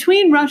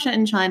 Between Russia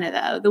and China,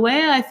 though, the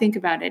way I think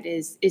about it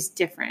is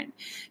different.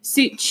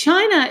 See,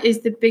 China is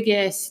the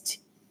biggest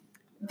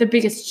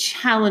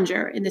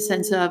challenger in the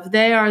sense of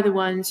they are the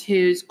ones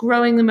who's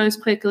growing the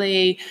most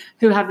quickly,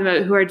 who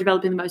are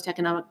developing the most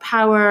economic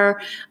power,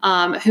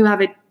 who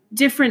have a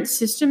different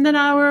system than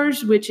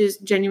ours, which is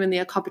genuinely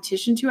a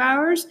competition to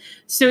ours.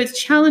 So it's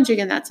challenging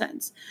in that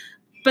sense.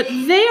 But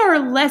they are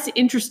less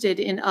interested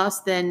in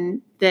us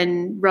than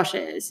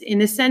Russia is, in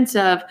the sense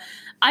of,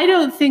 I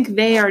don't think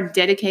they are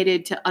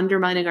dedicated to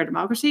undermining our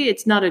democracy.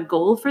 It's not a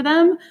goal for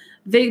them.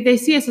 They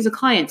see us as a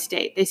client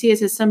state. They see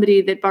us as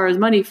somebody that borrows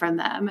money from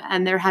them,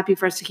 and they're happy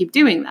for us to keep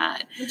doing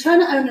that. They're trying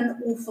to own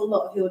an awful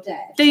lot of your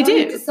debt. They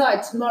do.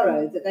 Decide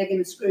tomorrow that they're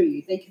going to screw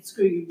you. They could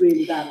screw you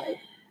really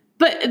badly.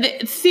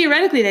 But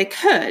theoretically, they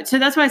could. So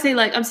that's why I say,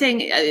 I'm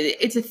saying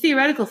it's a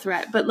theoretical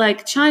threat.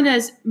 But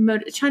China's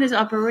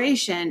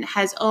operation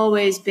has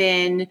always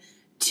been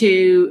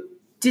to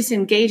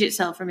disengage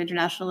itself from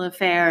international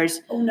affairs.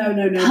 Oh no!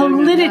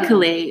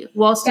 Politically,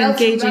 whilst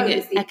engaging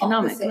it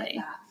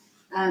economically.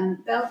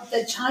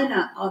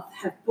 China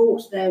have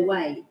bought their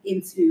way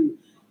into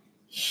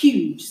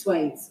huge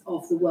swathes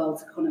of the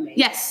world's economy.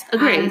 Yes,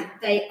 agreed. And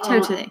they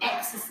are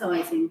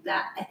exercising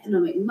that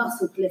economic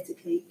muscle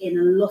politically in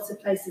a lot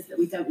of places that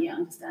we don't yet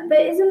understand.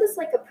 But isn't this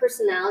like a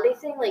personality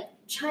thing?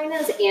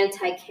 China's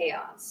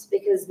anti-chaos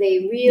because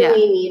they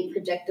really need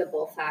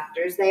predictable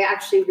factors. They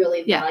actually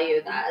really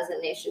value that as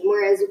a nation.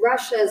 Whereas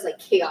Russia is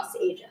chaos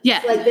agents.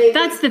 Yeah,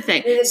 that's the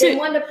thing. They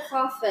want to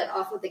profit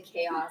off of the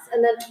chaos.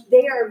 And then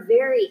they are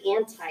very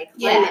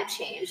anti-climate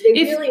change. They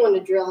really want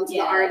to drill into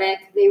the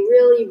Arctic. They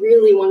really,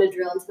 really want to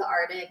drill into the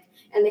Arctic.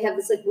 And they have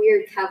this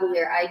weird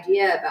cavalier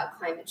idea about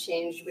climate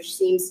change, which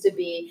seems to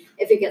be,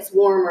 if it gets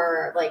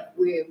warmer,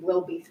 we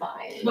will be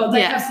fine. Well,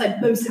 they have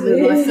said most of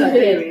them are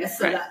Siberia,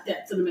 so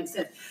that sort of makes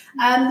sense.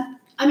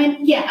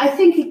 I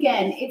think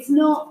again, it's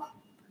not.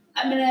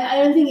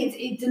 I don't think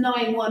it's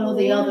denying one or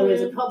the other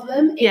is a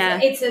problem.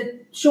 It's a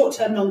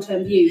short-term,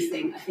 long-term view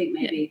thing, I think,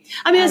 maybe.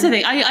 That's the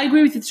thing. I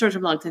agree with the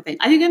short-term, long-term thing.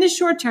 I think in the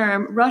short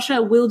term,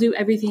 Russia will do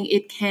everything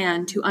it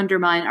can to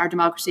undermine our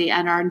democracy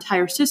and our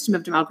entire system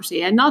of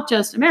democracy, and not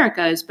just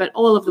America's, but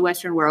all of the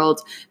Western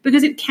world,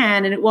 because it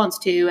can and it wants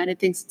to, and it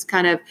thinks it's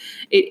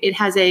it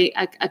has a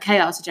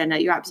chaos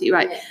agenda. You're absolutely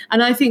right. Yeah.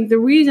 And I think the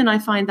reason I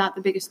find that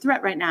the biggest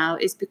threat right now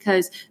is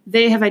because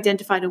they have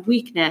identified a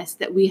weakness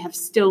that we have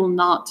still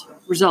not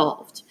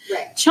resolved.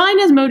 Right.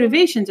 China's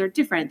motivations are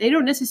different. They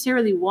don't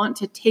necessarily want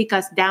to take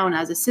us down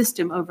as a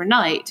system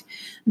overnight.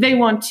 They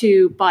want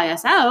to buy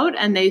us out,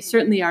 and they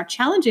certainly are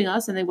challenging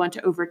us, and they want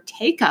to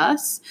overtake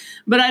us.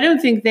 But I don't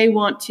think they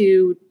want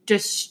to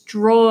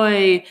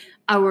destroy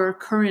our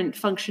current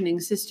functioning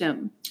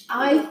system.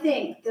 I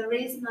think the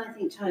reason I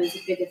think China's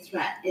a bigger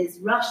threat is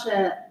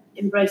Russia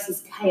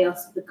embraces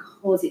chaos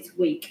because it's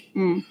weak.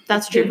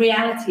 That's true. The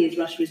reality is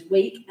Russia is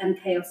weak, and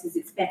chaos is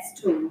its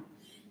best tool.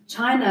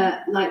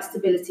 China likes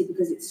stability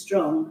because it's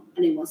strong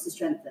and it wants to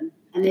strengthen.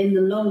 And in the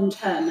long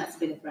term, that's a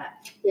big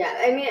threat. Yeah,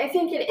 I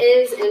think it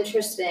is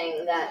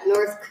interesting that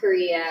North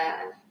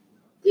Korea,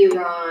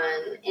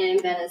 Iran,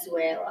 and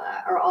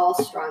Venezuela are all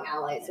strong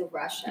allies of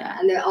Russia.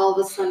 And they all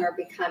of a sudden are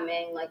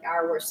becoming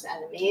our worst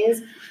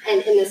enemies,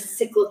 and in a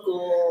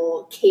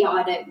cyclical,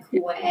 chaotic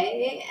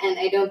way. And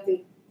I don't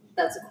think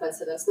that's a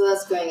coincidence. So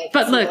that's going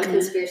against look,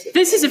 conspiracy.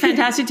 This is a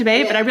fantastic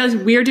debate, but I realize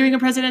we're doing a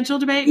presidential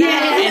debate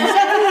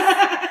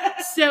now.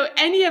 So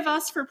any of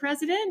us for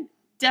president,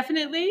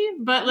 definitely.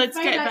 But let's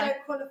get back. I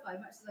don't qualify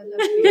much as I love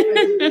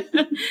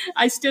you.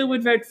 I still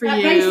would vote for that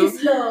you.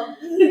 Racist law.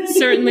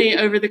 Certainly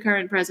over the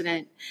current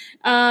president.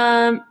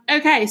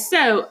 Okay,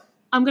 so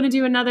I'm going to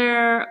do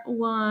another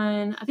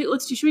one. I think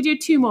should we do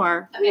two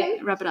more? Okay.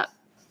 Wrap it up.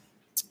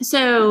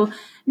 So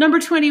number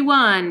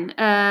 21.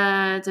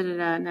 Number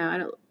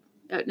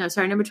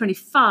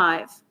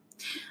 25.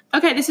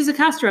 Okay, this is a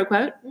Castro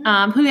quote.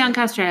 Julian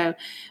Castro.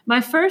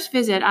 My first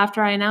visit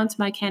after I announced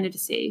my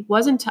candidacy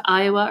wasn't to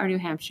Iowa or New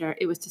Hampshire.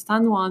 It was to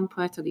San Juan,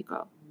 Puerto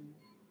Rico.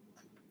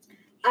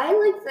 I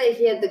like that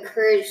he had the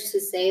courage to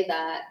say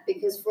that,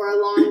 because for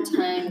a long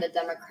time the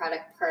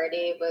Democratic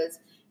Party was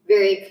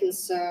very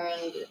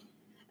concerned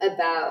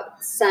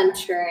about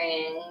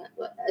centering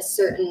a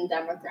certain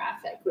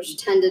demographic, which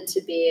tended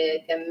to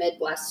be a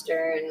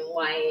Midwestern,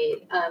 white,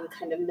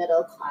 kind of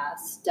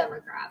middle-class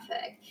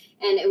demographic.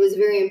 And it was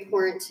very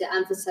important to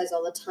emphasize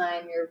all the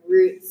time your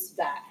roots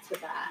back to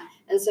that.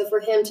 And so for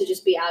him to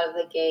just be out of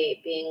the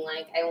gate being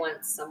I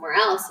went somewhere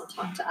else and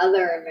talked to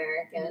other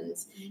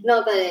Americans,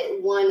 not that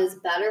one is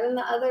better than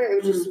the other,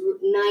 it was just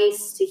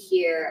nice to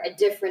hear a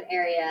different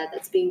area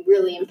that's being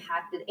really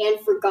impacted and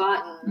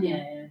forgotten.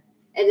 Yeah.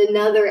 And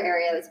another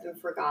area that's been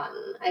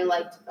forgotten. I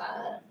liked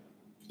that.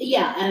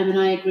 Yeah, and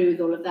I agree with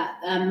all of that.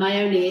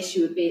 My only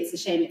issue would be it's a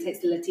shame it takes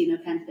the Latino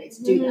candidate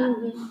to do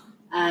that.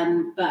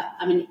 But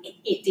I mean,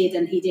 it did,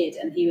 and he did,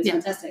 and he was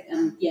fantastic.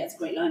 And yeah, it's a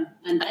great line.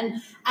 And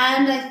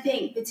I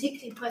think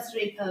particularly Puerto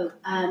Rico,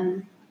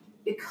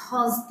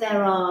 because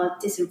there are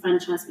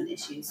disenfranchisement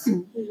issues.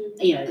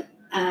 You know,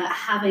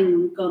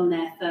 having gone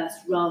there first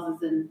rather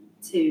than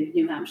to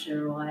New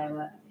Hampshire or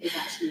Iowa is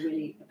actually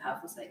really a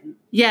powerful statement.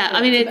 Yeah,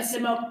 I mean, it's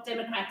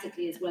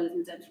democratically as well as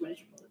in terms of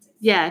racial politics.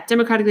 Yeah,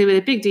 democratically with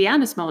a big D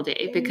and a small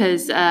d,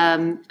 because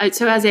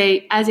so as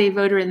a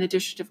voter in the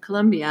District of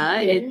Columbia,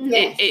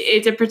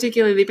 it's a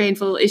particularly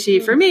painful issue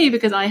for me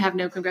because I have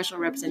no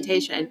congressional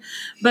representation.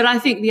 But I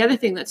think the other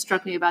thing that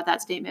struck me about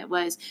that statement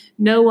was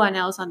no one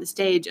else on the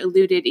stage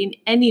alluded in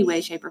any way,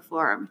 shape, or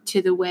form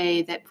to the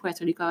way that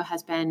Puerto Rico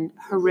has been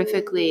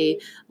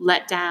horrifically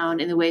let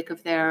down in the wake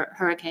of their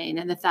hurricane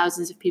and the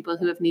thousands of people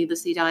who have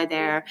needlessly died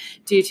there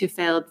due to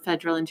failed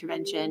federal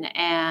intervention.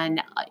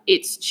 And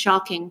it's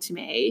shocking to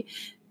me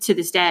to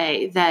this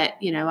day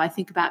that, you know, I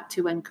think back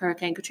to when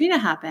Hurricane Katrina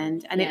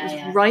happened and it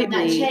was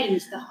rightly that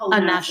changed the whole a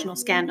narrative. National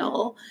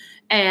scandal.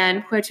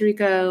 And Puerto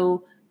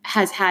Rico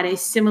has had a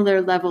similar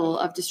level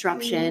of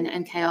disruption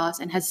and chaos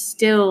and has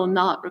still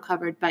not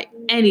recovered by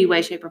any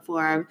way, shape, or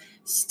form,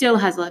 still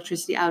has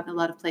electricity out in a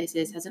lot of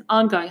places, has an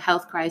ongoing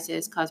health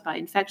crisis caused by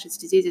infectious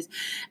diseases,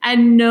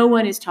 and no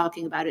one is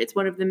talking about it. It's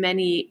one of the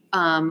many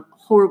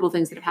horrible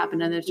things that have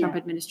happened under the Trump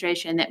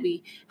administration that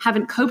we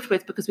haven't coped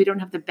with because we don't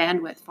have the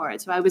bandwidth for it.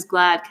 So I was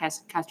glad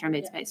Castro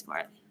made space for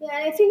it. Yeah,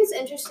 and I think it's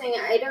interesting.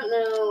 I don't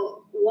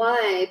know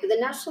why, but the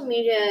national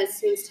media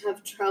seems to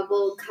have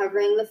trouble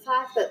covering the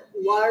fact that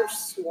large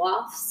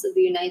swaths of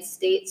the United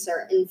States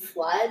are in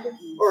flood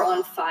or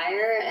on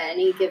fire at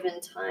any given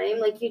time.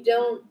 Like, you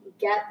don't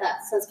get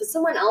that sense. But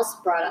someone else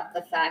brought up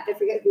the fact, I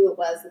forget who it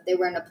was, that they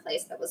were in a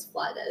place that was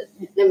flooded.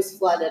 And it was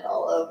flooded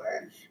all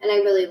over. And I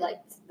really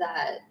liked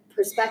that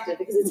perspective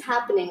because it's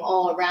happening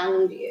all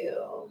around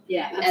you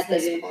at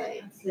this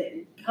point.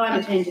 Absolutely.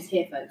 Climate change is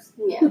here, folks.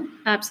 Yeah.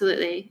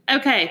 Absolutely.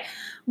 Okay.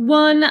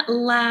 One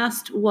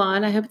last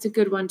one. I hope it's a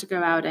good one to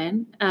go out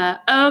in.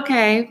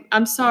 Okay.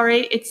 I'm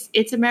sorry.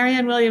 It's a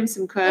Marianne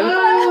Williamson quote.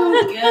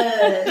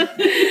 Oh,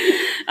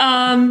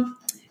 good.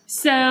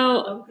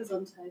 So,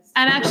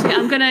 and actually,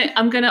 I'm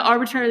gonna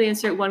arbitrarily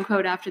insert one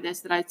quote after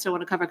this that I still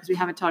want to cover because we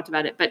haven't talked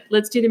about it. But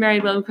let's do the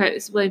Marianne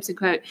Williamson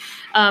quote.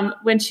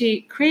 When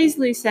she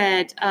crazily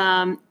said,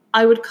 "I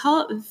would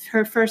call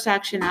her first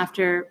action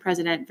after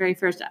president, very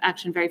first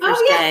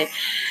day."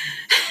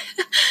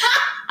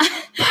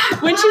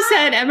 When she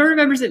said, Emma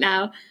remembers it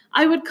now,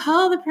 "I would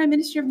call the Prime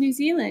Minister of New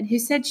Zealand, who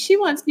said she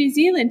wants New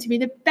Zealand to be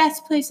the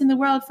best place in the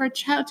world for a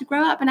child to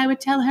grow up, and I would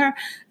tell her,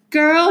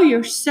 'Girl,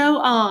 you're so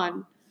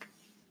on.'"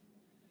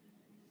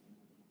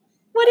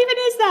 What even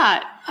is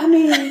that? I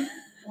mean,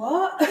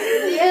 what?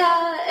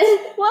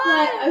 Yeah. What?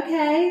 Like,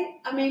 okay.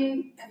 I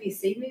mean, have you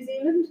seen New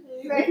Zealand?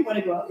 Right. Want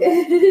to go up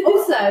there?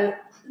 Also,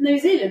 New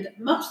Zealand,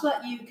 much like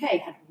UK,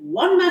 had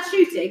one mass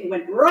shooting,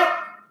 went right,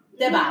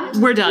 they're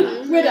banned. We're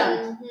done. We're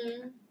done.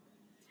 Mm-hmm.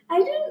 I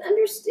didn't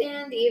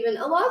understand even,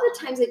 a lot of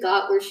the times I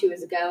got where she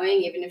was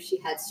going, even if she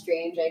had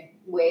strange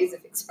ways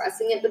of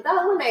expressing it. But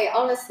that one, I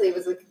honestly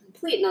was a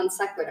complete non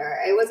sequitur.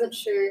 I wasn't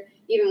sure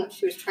even what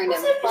she was trying to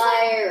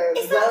imply or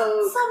is evoke.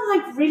 That some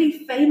like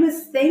really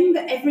famous thing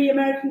that every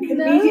American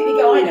can immediately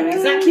go, I know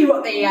exactly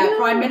what the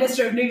Prime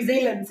Minister of New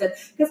Zealand said.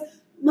 Because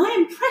my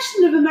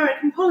impression of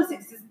American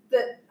politics is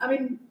that, I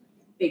mean,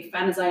 big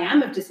fan as I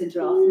am of Jacinda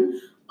Ardern,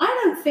 I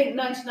don't think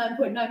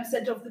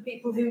 99.9% of the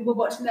people who were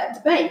watching that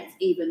debate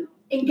even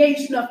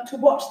engaged enough to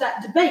watch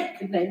that debate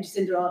could name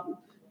Jacinda Ardern.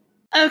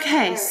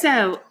 Okay,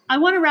 so I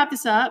want to wrap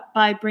this up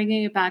by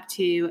bringing it back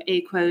to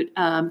a quote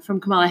from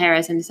Kamala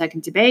Harris in the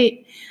second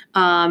debate.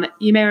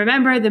 You may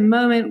remember the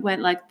moment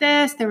went like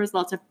this. There was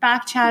lots of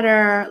back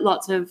chatter,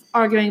 lots of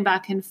arguing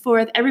back and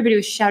forth. Everybody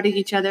was shouting at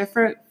each other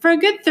for a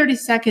good 30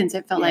 seconds.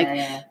 It felt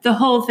the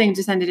whole thing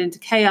descended into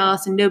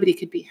chaos and nobody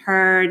could be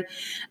heard.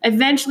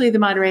 Eventually, the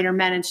moderator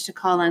managed to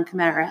call on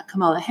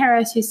Kamala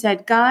Harris, who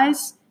said,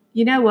 "Guys,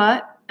 you know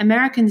what?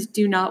 Americans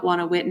do not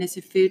want to witness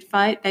a food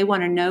fight. They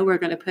want to know we're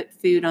going to put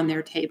food on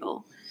their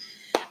table,"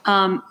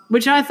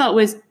 which I thought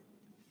was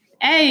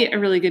a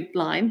really good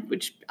line,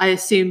 which I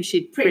assume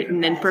she'd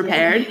written and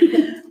prepared.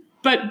 Yeah.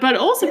 but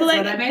also,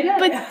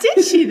 but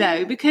did she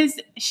though? Because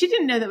she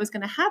didn't know that was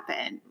going to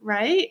happen,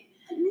 right?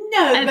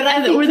 No, but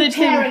I think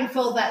preparing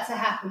for that to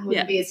happen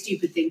wouldn't be a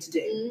stupid thing to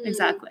do.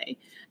 Exactly.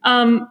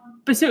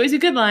 But so it was a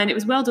good line. It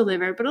was well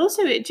delivered, but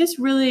also it just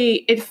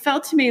really, it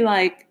felt to me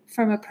like,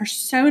 from a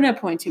persona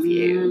point of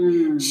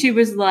view, she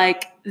was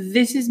like,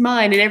 "This is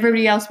mine," and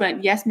everybody else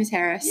went, "Yes, Miss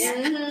Harris."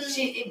 Yeah.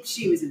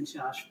 She was in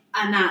charge,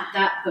 and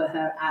that put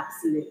her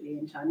absolutely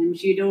in charge. And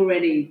she'd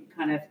already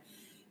kind of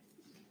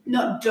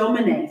not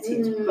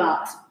dominated,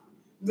 but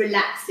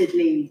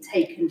relaxedly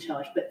taken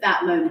charge. But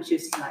that moment, she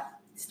was like,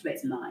 "This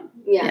debate's mine."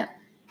 Yeah.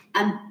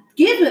 And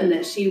given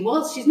that she's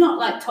not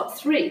like top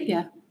three.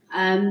 Yeah.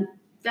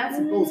 That's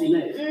a ballsy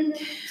move.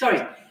 Sorry,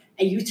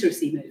 a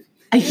uterusy move.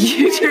 A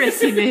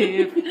uterusy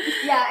move.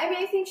 Yeah, I mean,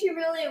 I think she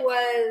really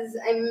was.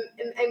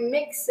 I'm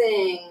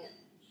mixing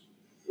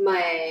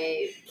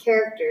my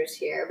characters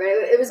here, but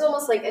it was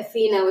almost like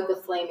Athena with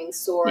the flaming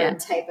sword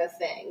type of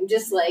thing,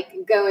 just like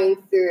going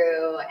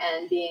through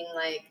and being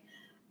like,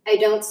 I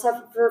don't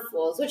suffer for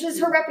fools, which is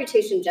her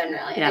reputation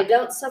generally. I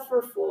don't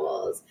suffer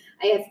fools.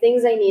 I have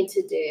things I need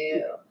to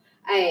do.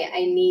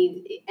 I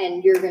need,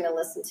 and you're going to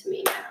listen to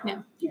me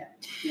now.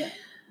 Yeah.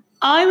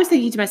 I was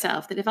thinking to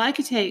myself that if I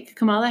could take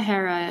Kamala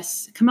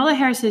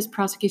Harris's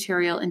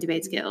prosecutorial and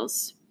debate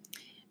skills,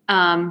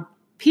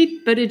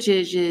 Pete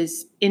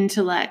Buttigieg's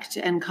intellect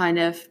and kind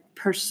of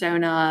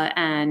persona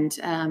and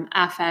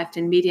affect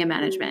and media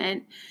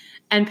management,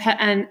 and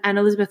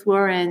Elizabeth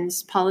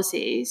Warren's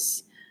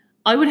policies,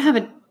 I would have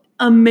an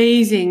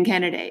amazing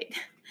candidate.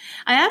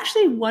 I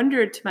actually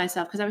wondered to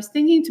myself, because I was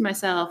thinking to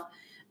myself,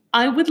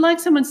 I would like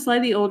someone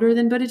slightly older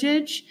than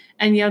Buttigieg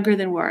and younger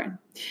than Warren.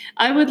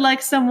 I would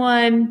like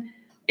someone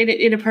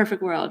in a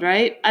perfect world,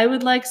 right? I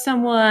would like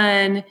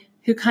someone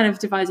who kind of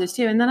divides us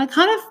too. And then I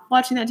kind of,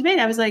 watching that debate,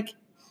 I was like,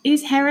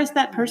 is Harris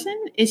that person?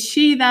 Is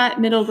she that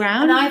middle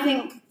ground? And I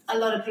think a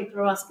lot of people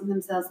are asking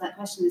themselves that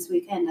question this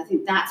weekend. I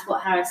think that's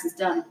what Harris has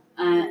done.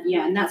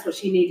 And that's what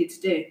she needed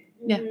to do.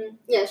 Yeah. Mm-hmm.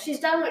 Yeah, she's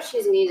done what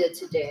she's needed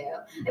to do.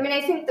 I mean,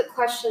 I think the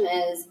question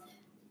is,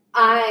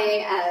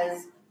 I,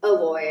 as a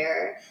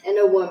lawyer and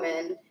a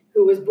woman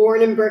who was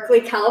born in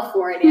Berkeley,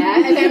 California,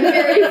 and I'm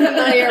very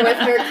familiar with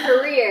her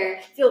career,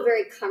 feel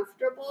very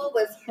comfortable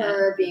with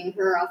her being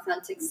her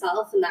authentic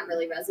self, and that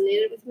really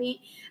resonated with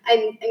me.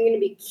 I'm going to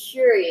be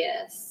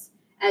curious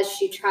as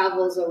she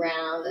travels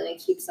around and it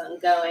keeps on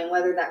going,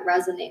 whether that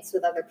resonates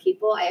with other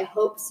people. I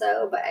hope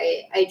so, but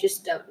I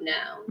just don't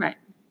know. Right.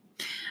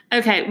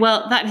 Okay,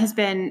 well, that has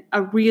been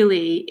a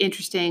really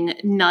interesting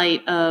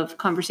night of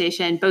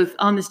conversation, both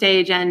on the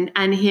stage and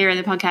here in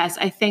the podcast.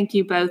 I thank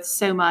you both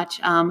so much.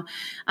 And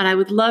I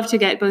would love to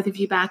get both of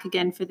you back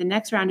again for the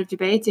next round of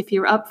debates if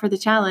you're up for the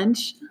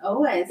challenge.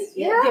 Always.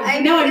 Yeah,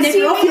 I'm never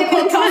off your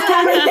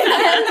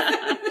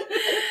podcast.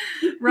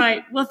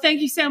 Right. Well,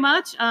 thank you so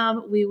much.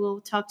 We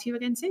will talk to you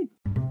again soon.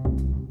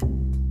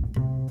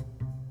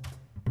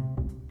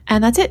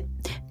 And that's it.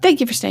 Thank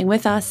you for staying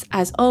with us.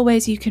 As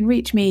always, you can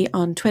reach me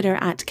on Twitter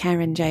at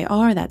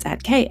KarinJR. That's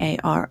at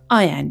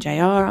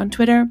KarinJR on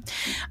Twitter.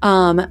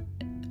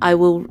 I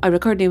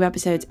record new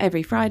episodes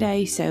every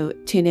Friday, so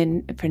tune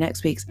in for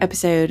next week's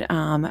episode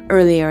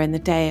earlier in the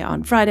day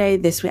on Friday.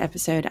 This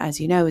episode, as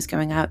you know, is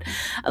going out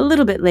a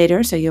little bit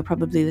later, so you're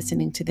probably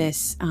listening to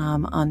this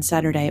on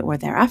Saturday or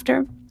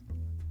thereafter.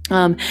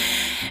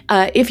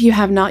 If you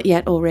have not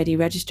yet already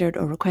registered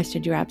or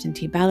requested your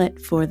absentee ballot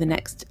for the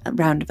next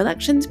round of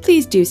elections,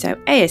 please do so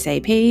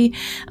ASAP.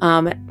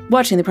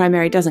 Watching the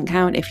primary doesn't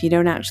count if you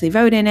don't actually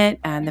vote in it,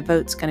 and the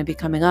vote's going to be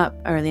coming up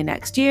early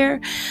next year.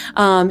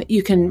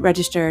 You can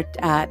register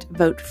at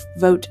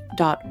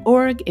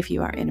vote.org if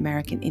you are an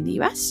American in the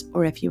US,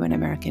 or if you're an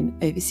American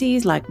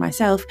overseas like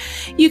myself,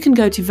 you can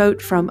go to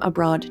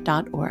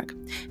votefromabroad.org.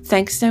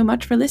 Thanks so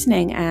much for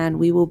listening, and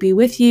we will be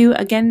with you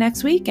again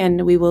next week,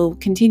 and we will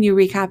continue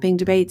recapping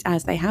debates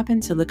as they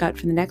happen, so look out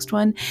for the next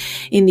one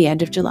in the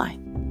end of July.